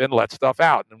lets stuff in, lets stuff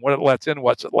out. And what it lets in,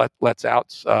 what it lets out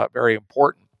is very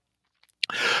important.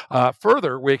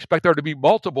 Further, we expect there to be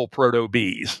multiple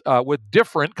proto-Bs with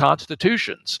different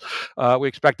constitutions. We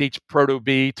expect each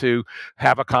proto-B to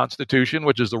have a constitution,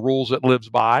 which is the rules it lives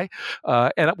by,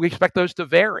 and we expect those to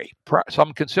vary,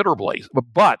 some considerably,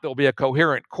 but there'll be a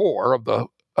coherent core of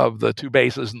the 2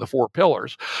 bases and the 4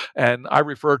 pillars, and I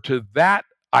refer to that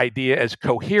idea as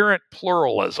coherent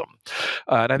pluralism.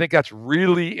 And I think that's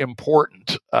really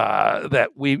important that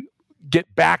we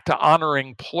get back to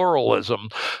honoring pluralism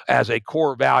as a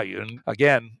core value. And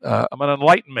again, I'm an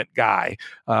Enlightenment guy,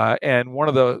 and one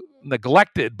of the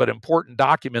neglected but important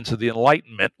documents of the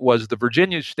Enlightenment was the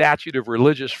Virginia Statute of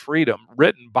Religious Freedom,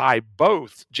 written by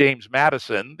both James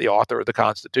Madison, the author of the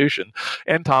Constitution,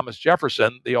 and Thomas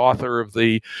Jefferson, the author of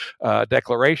the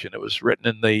Declaration. It was written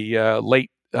in the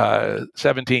late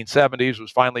 1770s,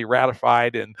 was finally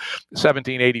ratified in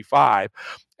 1785.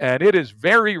 And it is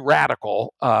very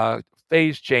radical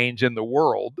phase change in the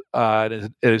world.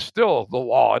 It is still the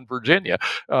law in Virginia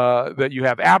that you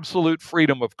have absolute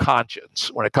freedom of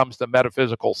conscience when it comes to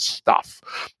metaphysical stuff.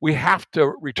 We have to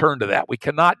return to that. We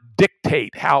cannot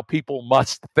dictate how people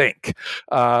must think.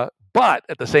 But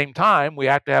at the same time, we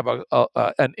have to have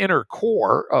an inner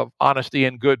core of honesty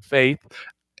and good faith,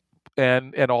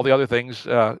 and all the other things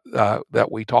that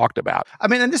we talked about. I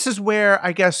mean, and this is where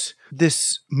I guess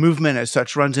this movement as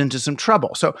such runs into some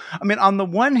trouble. So, I mean, on the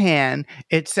one hand,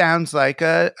 it sounds like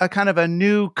a kind of a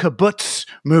new kibbutz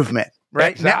movement,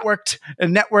 right? Exactly.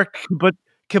 Network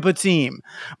kibbutzim.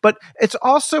 But it's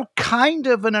also kind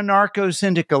of an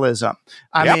anarcho-syndicalism.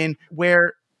 I mean,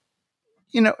 where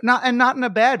not in a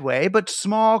bad way, but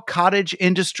small cottage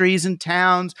industries in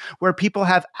towns where people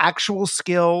have actual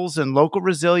skills and local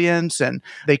resilience, and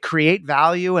they create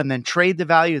value and then trade the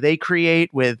value they create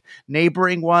with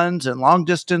neighboring ones and long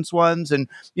distance ones. And,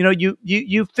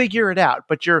 you figure it out,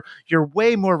 but you're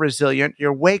way more resilient.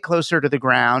 You're way closer to the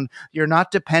ground. You're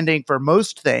not depending for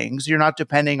most things. You're not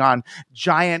depending on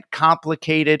giant,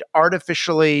 complicated,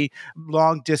 artificially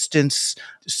long distance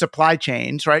supply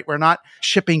chains, right? We're not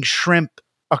shipping shrimp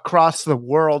across the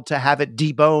world to have it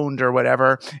deboned or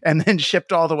whatever, and then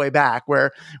shipped all the way back.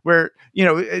 We're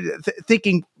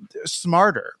thinking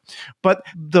smarter. But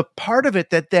the part of it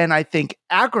that then I think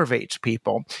aggravates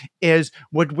people is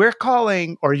what we're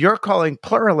calling, or you're calling,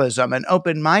 pluralism and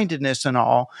open-mindedness and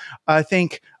all. I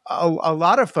think a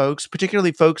lot of folks,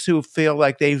 particularly folks who feel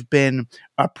like they've been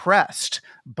oppressed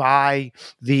by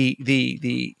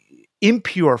the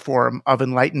impure form of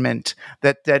enlightenment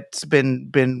that's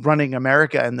been running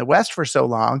America and the West for so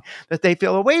long, that they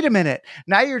feel, oh, wait a minute,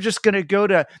 now you're just going to go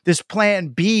to this plan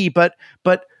B, but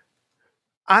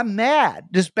I'm mad.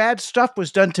 This bad stuff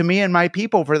was done to me and my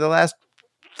people for the last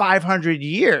 500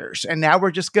 years. And now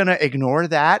we're just going to ignore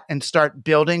that and start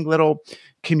building little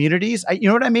communities. You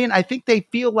know what I mean? I think they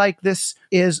feel like this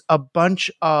is a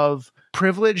bunch of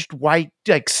privileged white,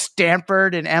 like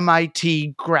Stanford and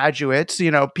MIT graduates,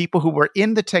 people who were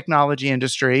in the technology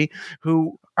industry,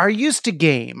 who are used to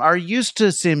game, are used to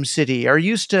SimCity, are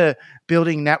used to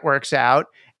building networks out.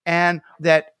 And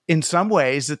that in some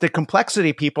ways that the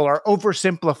complexity people are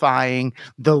oversimplifying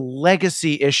the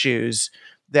legacy issues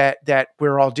that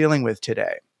we're all dealing with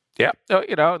today. Yeah,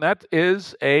 that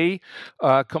is a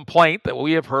complaint that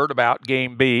we have heard about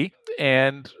Game B.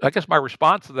 And I guess my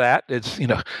response to that is,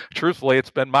 truthfully, it's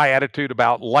been my attitude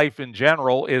about life in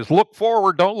general is look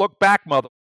forward, don't look back, mother.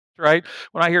 Right?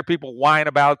 When I hear people whine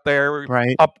about their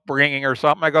upbringing or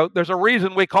something, I go, there's a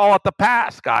reason we call it the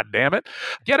past, God damn it.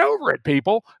 Get over it,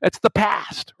 people. It's the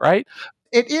past, right?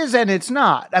 It is and it's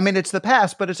not. I mean, it's the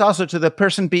past, but it's also to the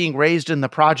person being raised in the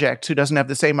project who doesn't have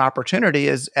the same opportunity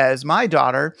as my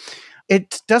daughter.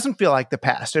 It doesn't feel like the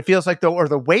past. It feels like the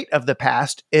weight of the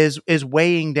past is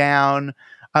weighing down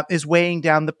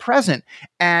the present.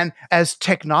 And as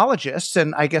technologists,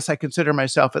 and I guess I consider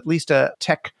myself at least a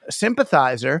tech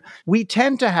sympathizer, we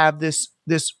tend to have this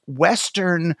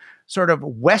Western sort of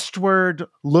westward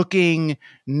looking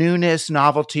newness,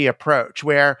 novelty approach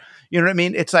where, you know what I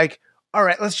mean? It's like, all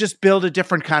right, let's just build a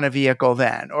different kind of vehicle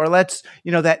then. Or let's,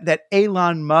 that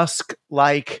Elon Musk,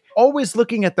 like always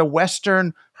looking at the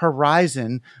Western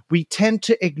horizon, we tend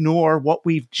to ignore what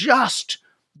we've just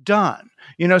done.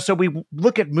 So we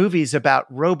look at movies about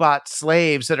robot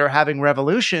slaves that are having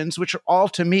revolutions, which are all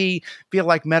to me feel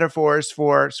like metaphors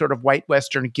for sort of white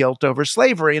Western guilt over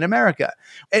slavery in America.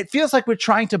 It feels like we're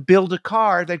trying to build a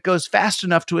car that goes fast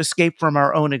enough to escape from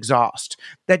our own exhaust.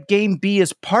 That Game B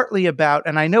is partly about,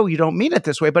 and I know you don't mean it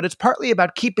this way, but it's partly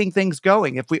about keeping things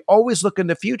going. If we always look in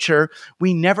the future,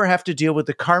 we never have to deal with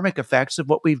the karmic effects of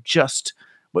what we've just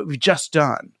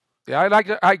done. Yeah,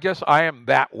 I guess I am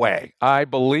that way. I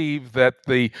believe that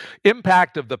the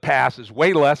impact of the past is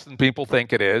way less than people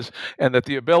think it is, and that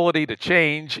the ability to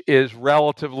change is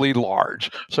relatively large.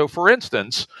 So, for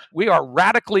instance, we are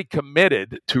radically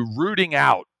committed to rooting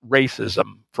out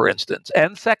racism, for instance,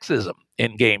 and sexism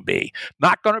in Game B.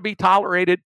 Not going to be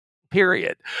tolerated,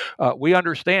 period. I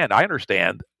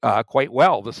understand quite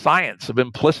well the science of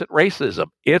implicit racism.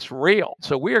 It's real.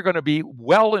 So we are going to be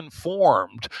well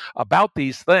informed about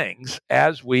these things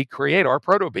as we create our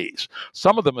proto-Bs.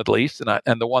 Some of them, at least,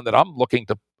 and the one that I'm looking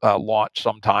to launch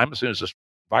sometime as soon as this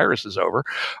virus is over,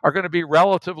 are going to be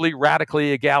relatively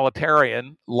radically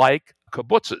egalitarian, like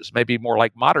kibbutzes, maybe more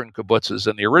like modern kibbutzes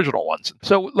than the original ones.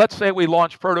 So let's say we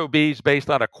launch proto-Bs based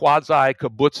on a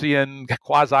quasi-kibbutzian,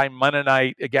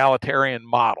 quasi-Mennonite egalitarian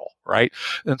model, right?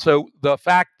 And so the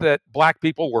fact that Black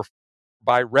people were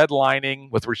by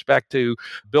redlining with respect to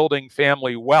building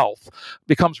family wealth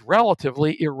becomes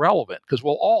relatively irrelevant because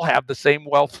we'll all have the same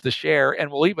wealth to share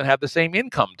and we'll even have the same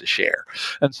income to share.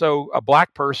 And so a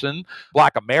Black person,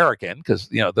 Black American, because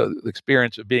the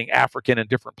experience of being African in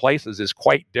different places is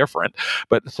quite different,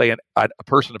 but say a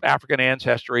person of African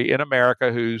ancestry in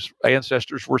America whose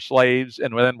ancestors were slaves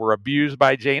and then were abused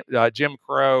by Jim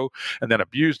Crow and then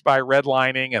abused by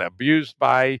redlining and abused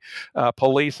by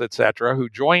police, etc., who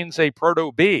joins a proto-B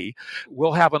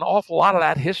will have an awful lot of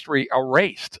that history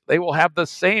erased. They will have the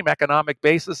same economic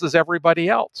basis as everybody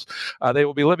else. They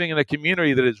will be living in a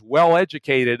community that is well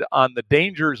educated on the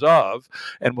dangers of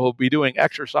and will be doing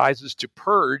exercises to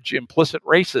purge implicit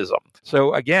racism.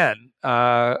 So again,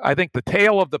 I think the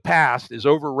tale of the past is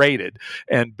overrated,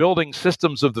 and building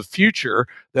systems of the future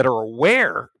that are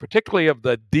aware, particularly of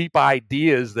the deep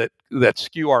ideas that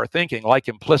skew our thinking, like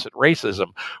implicit racism,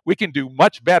 we can do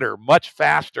much better, much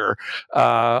faster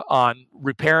on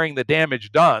repairing the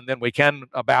damage done than we can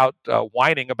about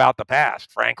whining about the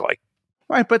past, frankly.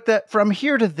 Right, but from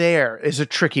here to there is a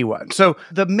tricky one. So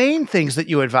the main things that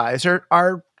you advise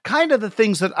are kind of the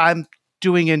things that I'm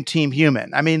doing in Team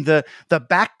Human. I mean, the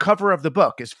back cover of the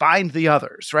book is find the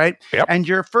others, right? Yep. And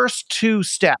your first two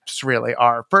steps really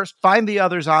are first, find the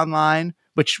others online,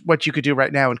 which what you could do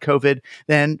right now in COVID.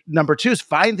 Then number two is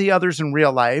find the others in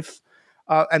real life.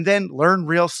 and then learn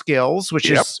real skills, which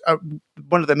Yep. is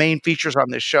one of the main features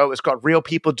on this show. Is called Real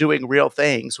People Doing Real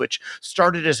Things, which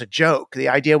started as a joke. The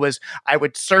idea was I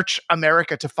would search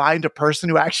America to find a person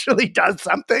who actually does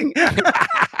something.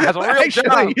 As a real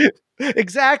job.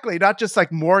 Exactly. Not just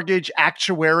like mortgage,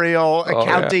 actuarial,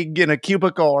 accounting in a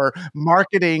cubicle or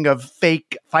marketing of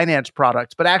fake finance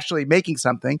products, but actually making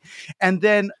something. And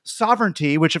then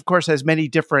sovereignty, which of course has many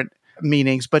different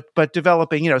meanings, but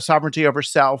developing, sovereignty over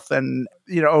self and,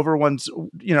 over one's,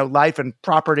 life and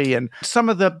property. And some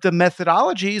of the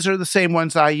methodologies are the same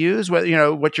ones I use,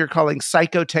 what you're calling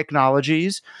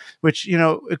psychotechnologies, which,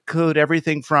 include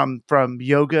everything from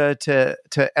yoga to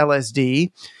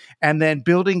LSD, and then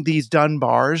building these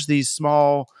Dunbars, these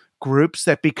small groups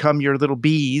that become your little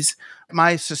bees.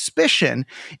 My suspicion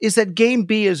is that Game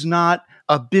B is not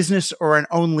a business or an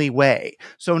only way.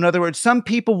 So in other words, some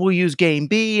people will use Game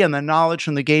B and the knowledge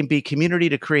from the Game B community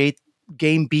to create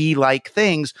Game B-like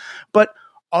things, but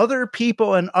other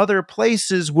people in other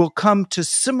places will come to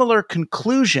similar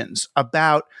conclusions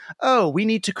about, we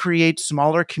need to create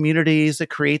smaller communities that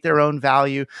create their own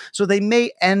value. So they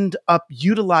may end up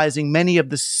utilizing many of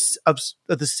the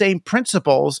same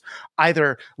principles,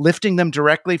 either lifting them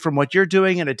directly from what you're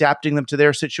doing and adapting them to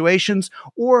their situations,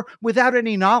 or without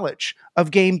any knowledge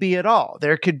of Game B at all.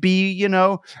 There could be,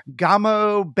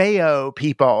 Gamo Bayo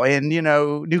people in,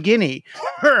 New Guinea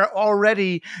who are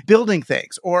already building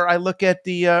things. Or I look at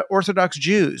the Orthodox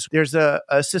Jews. There's a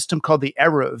system called the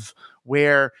Eruv,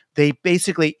 where they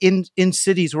basically, in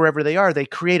cities, wherever they are, they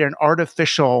create an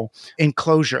artificial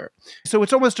enclosure. So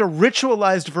it's almost a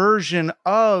ritualized version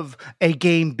of a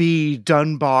Game B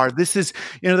Dunbar. This is,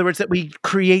 in other words, that we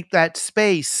create that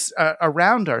space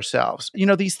around ourselves.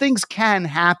 These things can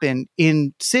happen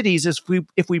in cities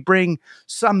if we bring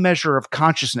some measure of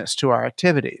consciousness to our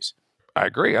activities. I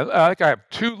agree. I think I have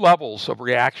two levels of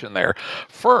reaction there.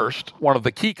 First, one of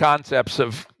the key concepts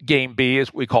of Game B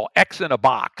is what we call X in a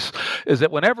box, is that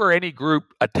whenever any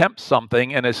group attempts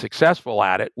something and is successful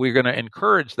at it, we're going to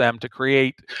encourage them to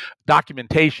create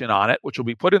documentation on it, which will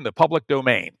be put in the public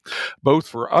domain, both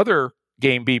for other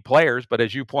Game B players, but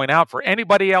as you point out, for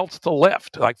anybody else to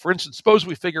lift. Like, for instance, suppose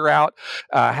we figure out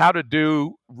how to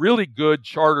do really good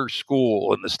charter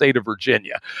school in the state of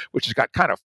Virginia, which has got kind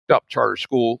of up charter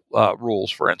school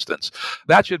rules, for instance.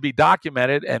 That should be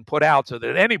documented and put out so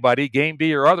that anybody, Game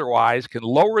B or otherwise, can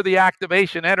lower the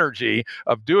activation energy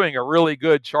of doing a really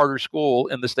good charter school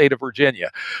in the state of Virginia.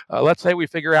 Let's say we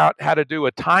figure out how to do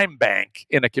a time bank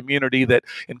in a community that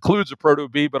includes a Proto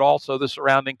B, but also the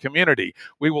surrounding community.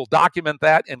 We will document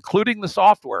that, including the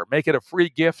software, make it a free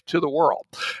gift to the world,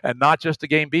 and not just to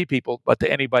Game B people, but to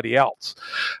anybody else.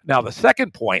 Now, the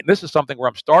second point, and this is something where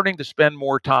I'm starting to spend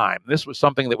more time. This was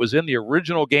something that was in the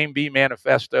original Game B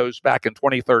manifestos back in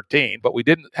 2013, but we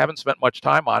haven't spent much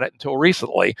time on it until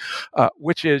recently,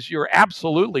 which is, you're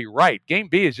absolutely right. Game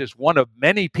B is just one of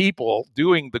many people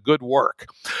doing the good work.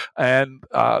 And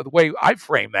the way I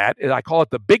frame that is I call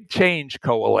it the Big Change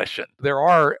Coalition. There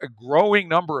are a growing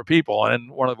number of people,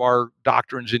 and one of our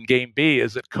doctrines in Game B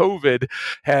is that COVID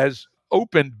has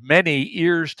opened many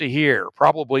ears to hear,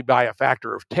 probably by a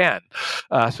factor of 10.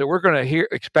 So we're going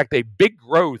to expect a big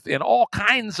growth in all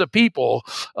kinds of people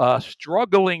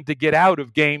struggling to get out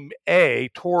of Game A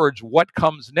towards what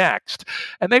comes next.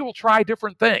 And they will try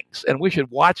different things. And we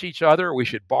should watch each other. We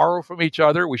should borrow from each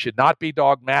other. We should not be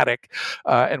dogmatic.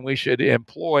 And we should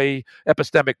employ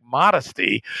epistemic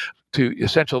modesty to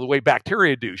essentially the way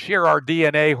bacteria do, share our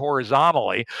DNA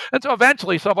horizontally. And so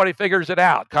eventually somebody figures it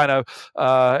out, kind of,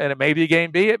 and it may be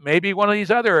Game B, it may be one of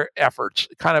these other efforts,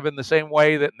 kind of in the same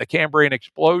way that in the Cambrian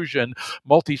explosion,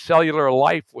 multicellular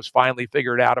life was finally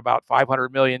figured out about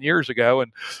 500 million years ago.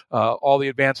 And all the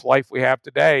advanced life we have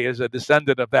today is a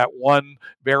descendant of that one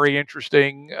very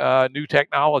interesting new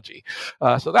technology.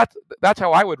 So that's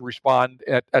how I would respond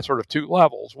at sort of two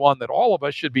levels. One, that all of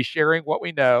us should be sharing what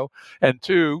we know, and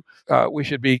two, we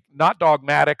should be not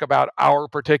dogmatic about our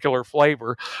particular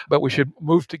flavor, but we should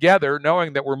move together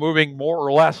knowing that we're moving more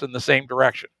or less in the same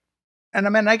direction. And I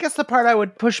mean, I guess the part I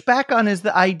would push back on is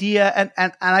the idea,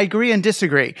 and I agree and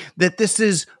disagree, that this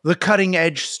is the cutting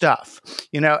edge stuff,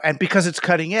 and because it's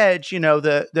cutting edge,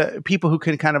 the people who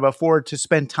can kind of afford to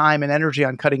spend time and energy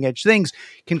on cutting edge things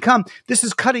can come. This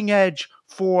is cutting edge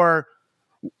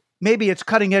maybe it's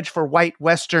cutting edge for white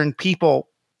Western people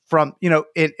from,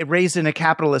 raised in a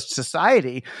capitalist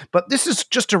society, but this is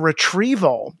just a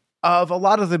retrieval of a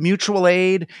lot of the mutual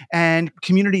aid and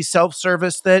community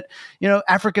self-service that,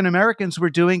 African Americans were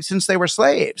doing since they were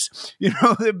slaves.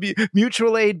 The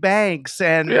mutual aid banks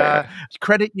and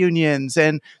credit unions.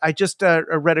 And I just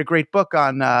read a great book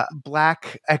on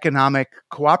Black economic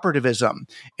cooperativism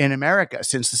in America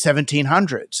since the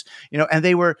 1700s. And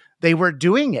they were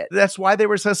doing it. That's why they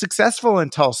were so successful in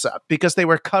Tulsa, because they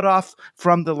were cut off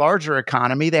from the larger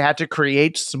economy. They had to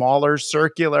create smaller,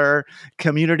 circular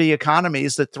community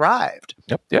economies that thrived.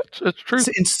 Yep, it's true.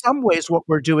 So in some ways, what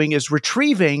we're doing is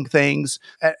retrieving things.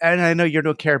 And I know you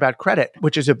don't care about credit,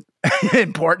 which is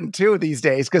important too these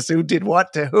days, because who did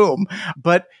what to whom.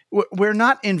 But we're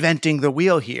not inventing the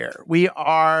wheel here. We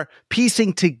are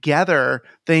piecing together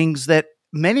things that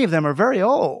many of them are very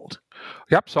old.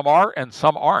 Yep, some are and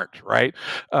some aren't, right?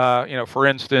 For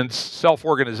instance,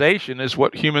 self-organization is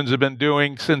what humans have been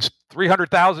doing since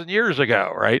 300,000 years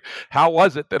ago, right? How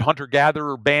was it that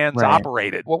hunter-gatherer bands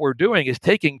operated? What we're doing is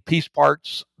taking piece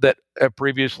parts that have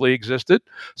previously existed,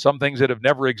 some things that have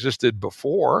never existed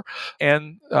before,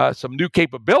 and some new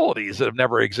capabilities that have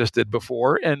never existed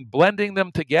before, and blending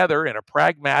them together in a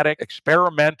pragmatic,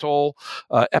 experimental,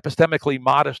 epistemically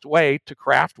modest way to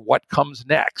craft what comes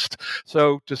next.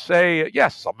 So to say,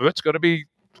 yes, some of it's going to be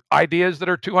ideas that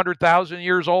are 200,000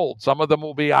 years old. Some of them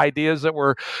will be ideas that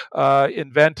were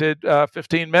invented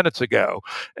 15 minutes ago,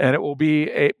 and it will be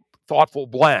a thoughtful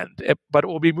blend, but it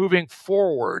will be moving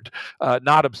forward,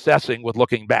 not obsessing with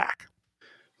looking back.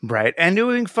 Right. And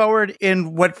moving forward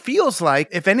in what feels like,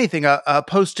 if anything, a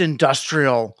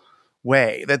post-industrial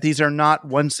way, that these are not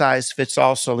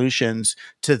one-size-fits-all solutions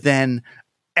to then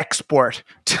export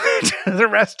to the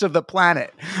rest of the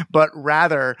planet, but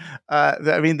rather,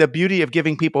 the beauty of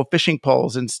giving people fishing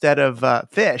poles instead of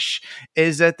fish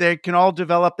is that they can all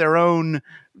develop their own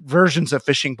versions of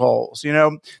fishing poles,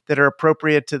 that are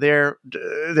appropriate to their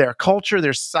culture,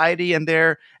 their society, and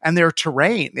their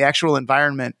terrain, the actual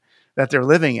environment that they're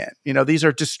living in. These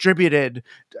are distributed,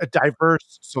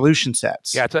 diverse solution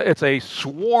sets. Yeah, it's a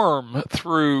swarm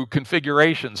through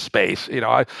configuration space.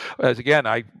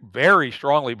 I very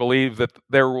strongly believe that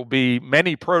there will be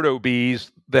many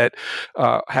proto-bees that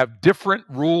have different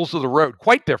rules of the road,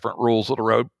 quite different rules of the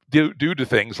road, due to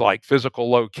things like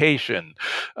physical location,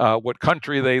 what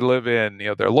country they live in,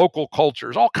 their local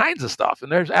cultures, all kinds of stuff. And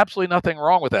there's absolutely nothing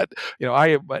wrong with that.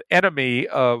 I am an enemy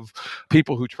of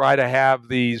people who try to have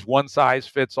these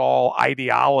one-size-fits-all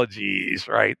ideologies,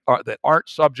 right, that aren't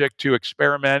subject to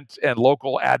experiment and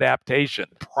local adaptation.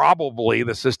 Probably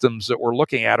the systems that we're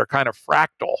looking at are kind of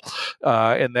fractal,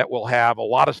 in that we'll have a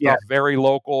lot of stuff very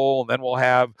local, and then we'll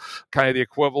have kind of the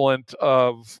equivalent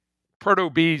of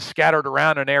proto-bees scattered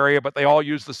around an area, but they all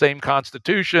use the same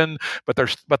constitution, but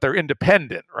they're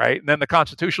independent, right? And then the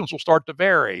constitutions will start to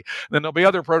vary. And then there'll be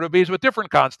other proto-bees with different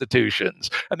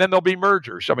constitutions, and then there'll be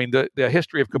mergers. I mean, the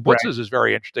history of kibbutzes is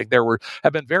very interesting. There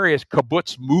have been various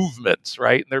kibbutz movements,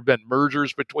 right? And there have been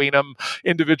mergers between them.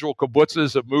 Individual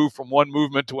kibbutzes have moved from one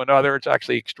movement to another. It's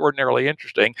actually extraordinarily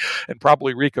interesting, and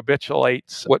probably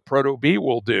recapitulates what proto-bee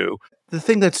will do. The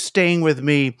thing that's staying with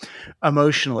me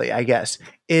emotionally, I guess,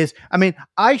 is,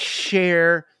 I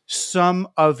share some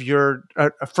of your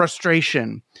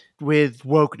frustration with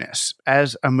wokeness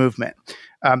as a movement,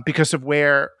 because of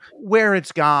where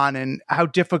it's gone and how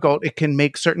difficult it can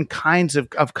make certain kinds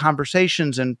of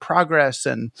conversations and progress.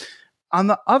 And on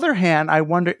the other hand, I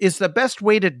wonder, is the best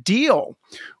way to deal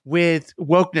with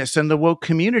wokeness and the woke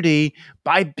community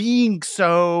by being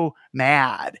so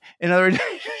mad? In other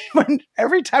words,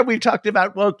 every time we've talked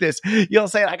about wokeness, you'll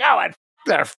say like, "Oh,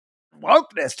 they're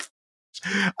wokeness."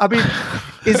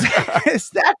 Is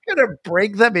that going to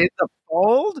bring them in the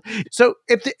fold? So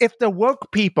if the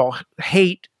woke people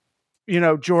hate,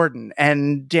 Jordan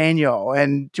and Daniel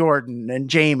and Jordan and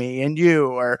Jamie and you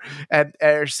or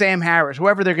Sam Harris,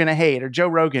 whoever they're going to hate, or Joe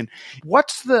Rogan,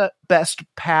 what's the best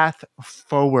path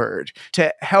forward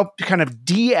to help kind of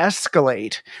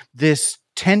de-escalate this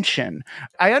tension?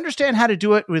 I understand how to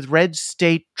do it with red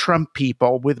state Trump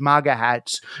people with MAGA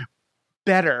hats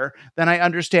better than I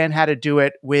understand how to do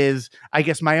it with, I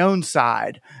guess, my own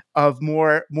side of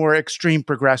more extreme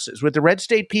progressives. With the red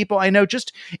state people, I know,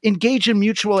 just engage in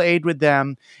mutual aid with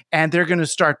them, and they're going to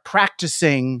start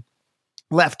practicing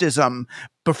leftism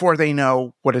before they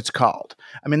know what it's called.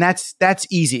 That's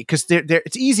easy, because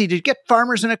it's easy to get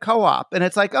farmers in a co-op, and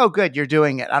it's like, oh, good, you're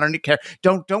doing it. I don't care.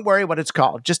 Don't worry what it's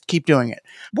called. Just keep doing it.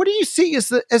 What do you see as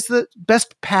the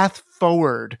best path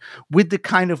forward with the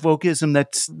kind of wokeism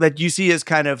that you see as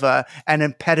kind of an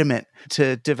impediment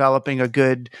to developing a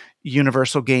good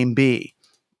universal game B?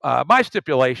 My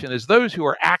stipulation is those who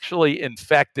are actually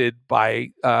infected by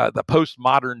the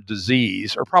postmodern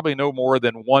disease are probably no more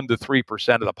than 1 to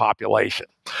 3% of the population.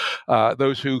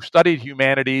 Those who studied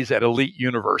humanities at elite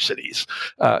universities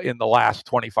in the last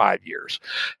 25 years.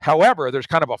 However, there's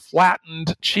kind of a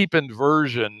flattened, cheapened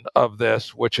version of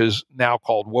this, which is now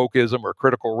called wokeism or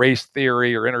critical race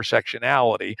theory or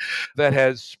intersectionality, that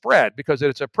has spread because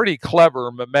it's a pretty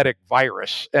clever mimetic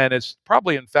virus, and it's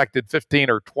probably infected 15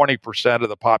 or 20% of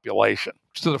the population.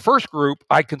 So the first group,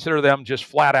 I consider them just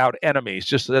flat out enemies,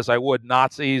 just as I would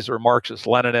Nazis or Marxist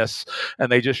Leninists,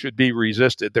 and they just should be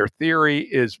resisted. Their theory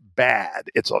is bad.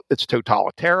 It's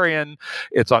totalitarian.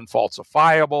 It's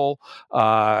unfalsifiable.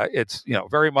 It's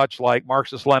very much like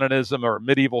Marxist Leninism or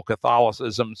medieval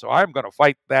Catholicism. So I'm going to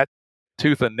fight that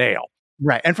tooth and nail.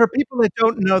 Right. And for people that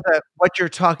don't know that what you're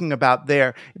talking about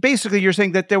there, basically you're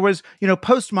saying that there was,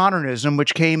 postmodernism,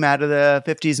 which came out of the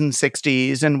 50s and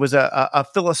 60s and was a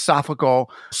philosophical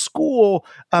school.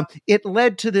 It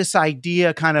led to this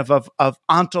idea kind of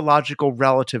ontological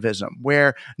relativism,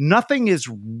 where nothing is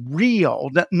real,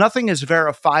 nothing is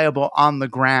verifiable on the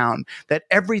ground, that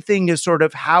everything is sort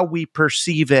of how we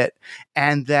perceive it,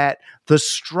 and that the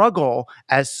struggle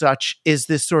as such is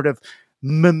this sort of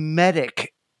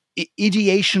mimetic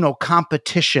ideational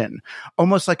competition,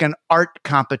 almost like an art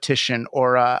competition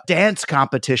or a dance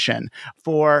competition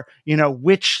for,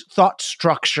 which thought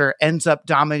structure ends up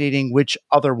dominating which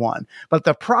other one. But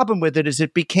the problem with it is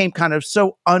it became kind of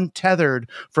so untethered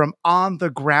from on the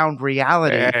ground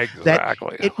reality that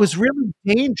it was really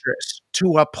dangerous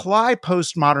to apply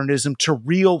postmodernism to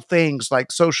real things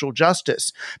like social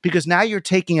justice, because now you're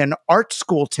taking an art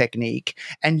school technique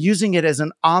and using it as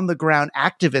an on the ground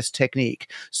activist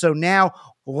technique. So now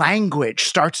language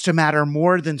starts to matter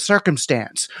more than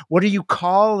circumstance. What are you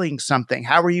calling something?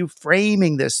 How are you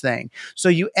framing this thing? So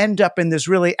you end up in this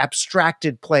really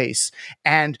abstracted place.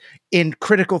 And in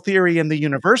critical theory in the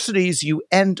universities, you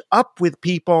end up with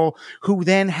people who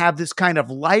then have this kind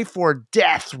of life or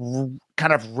death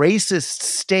kind of racist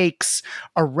stakes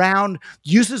around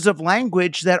uses of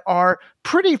language that are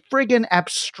pretty friggin'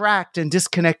 abstract and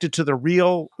disconnected to the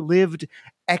real lived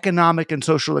economic and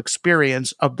social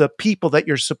experience of the people that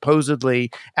you're supposedly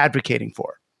advocating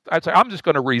for. I'd say I'm just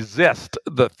going to resist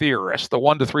the theorists, the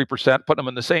 1 to 3%, put them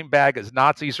in the same bag as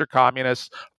Nazis or communists.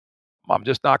 I'm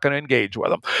just not going to engage with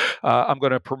them. I'm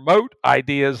going to promote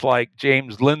ideas like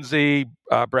James Lindsay,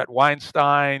 Brett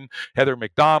Weinstein, Heather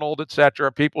McDonald,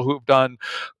 etc., people who've done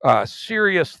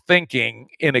serious thinking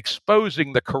in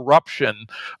exposing the corruption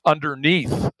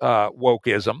underneath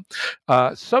wokeism,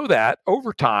 so that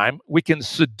over time we can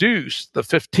seduce the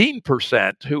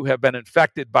 15% who have been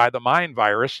infected by the mind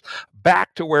virus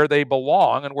back to where they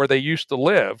belong and where they used to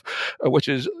live, which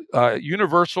is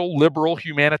universal liberal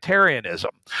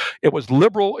humanitarianism. It was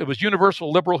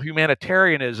universal liberal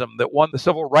humanitarianism that won the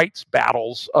civil rights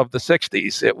battles of the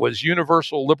 60s. It was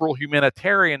universal liberal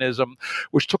humanitarianism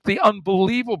which took the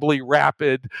unbelievably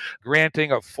rapid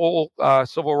granting of full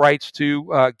civil rights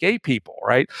to gay people,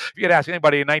 right? If you had asked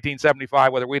anybody in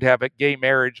 1975 whether we'd have a gay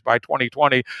marriage by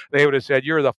 2020, they would have said,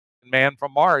 "You're the man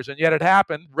from Mars," and yet it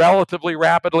happened relatively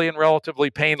rapidly and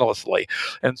relatively painlessly.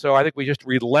 And so I think we just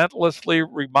relentlessly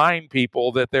remind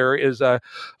people that there is an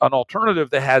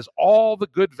alternative that has all the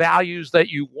good values that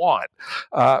you want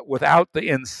without the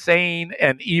insane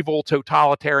and evil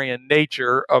totalitarian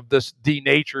nature of this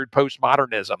denatured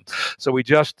postmodernism. So we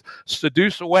just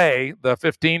seduce away the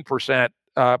 15%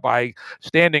 by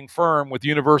standing firm with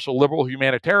universal liberal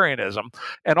humanitarianism,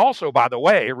 and also, by the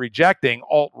way, rejecting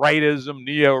alt-rightism,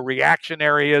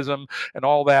 neo-reactionaryism, and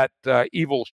all that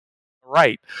evil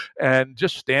right, and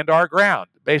just stand our ground.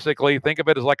 Basically, think of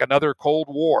it as like another Cold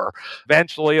War.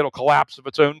 Eventually, it'll collapse of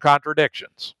its own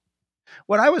contradictions.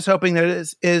 What I was hoping that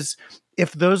is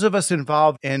if those of us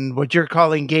involved in what you're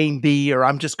calling Game B, or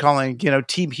I'm just calling,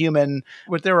 Team Human,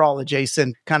 what they're all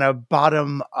adjacent, kind of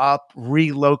bottom up,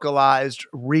 relocalized,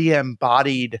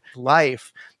 re-embodied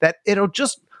life, that it'll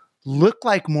just look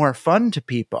like more fun to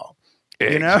people.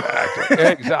 Exactly.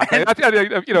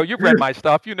 You've read my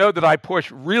stuff. You know that I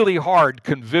push really hard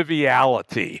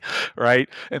conviviality, right?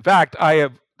 In fact, I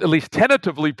have at least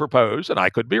tentatively proposed, and I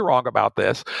could be wrong about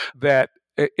this, that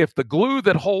if the glue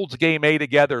that holds Game A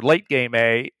together, late Game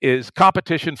A, is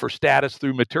competition for status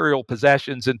through material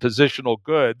possessions and positional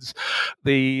goods,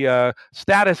 the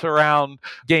status around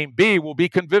Game B will be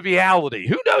conviviality.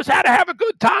 Who knows how to have a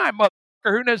good time?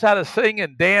 who knows how to sing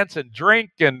and dance and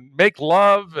drink and make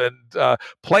love and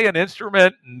play an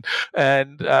instrument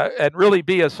and really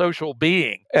be a social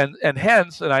being. And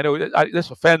hence, and I know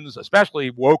this offends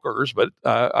especially wokers, but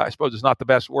I suppose it's not the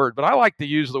best word, but I like to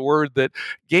use the word that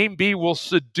Game B will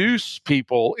seduce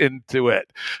people into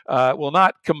it, will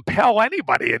not compel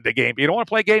anybody into Game B. You don't want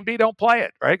to play Game B, don't play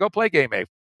it, right? Go play Game A.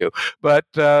 But,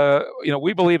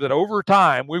 we believe that over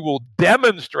time, we will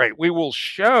demonstrate, we will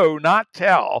show, not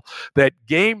tell, that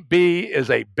Game B is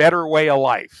a better way of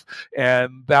life.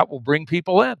 And that will bring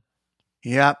people in.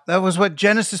 Yeah, that was what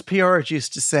Genesis P-Orridge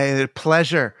used to say, that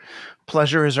pleasure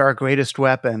is our greatest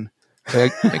weapon.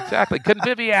 Exactly.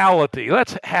 Conviviality.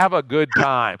 Let's have a good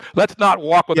time. Let's not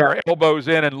walk with our elbows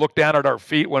in and look down at our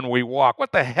feet when we walk.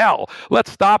 What the hell?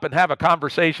 Let's stop and have a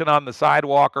conversation on the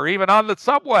sidewalk or even on the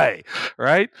subway,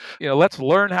 right? Let's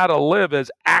learn how to live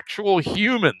as actual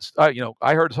humans.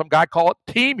 I heard some guy call it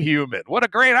team human. What a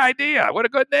great idea. What a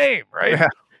good name, right?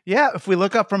 Yeah, if we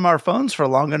look up from our phones for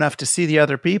long enough to see the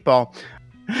other people.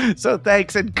 So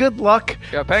thanks and good luck.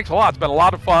 Yeah, thanks a lot. It's been a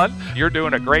lot of fun. You're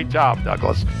doing a great job,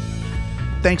 Douglas.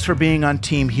 Thanks for being on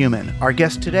Team Human. Our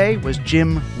guest today was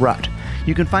Jim Rutt.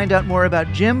 You can find out more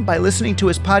about Jim by listening to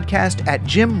his podcast at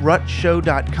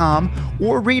jimruttshow.com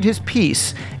or read his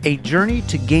piece, A Journey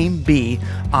to Game B,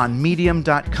 on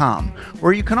medium.com,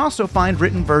 where you can also find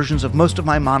written versions of most of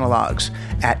my monologues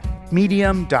at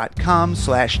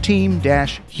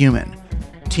medium.com/team-human.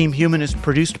 Team Human is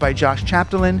produced by Josh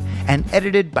Chapdelaine and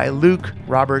edited by Luke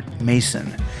Robert Mason.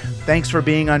 Thanks for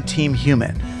being on Team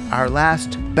Human. Our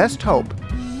last best hope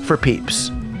for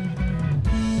peeps.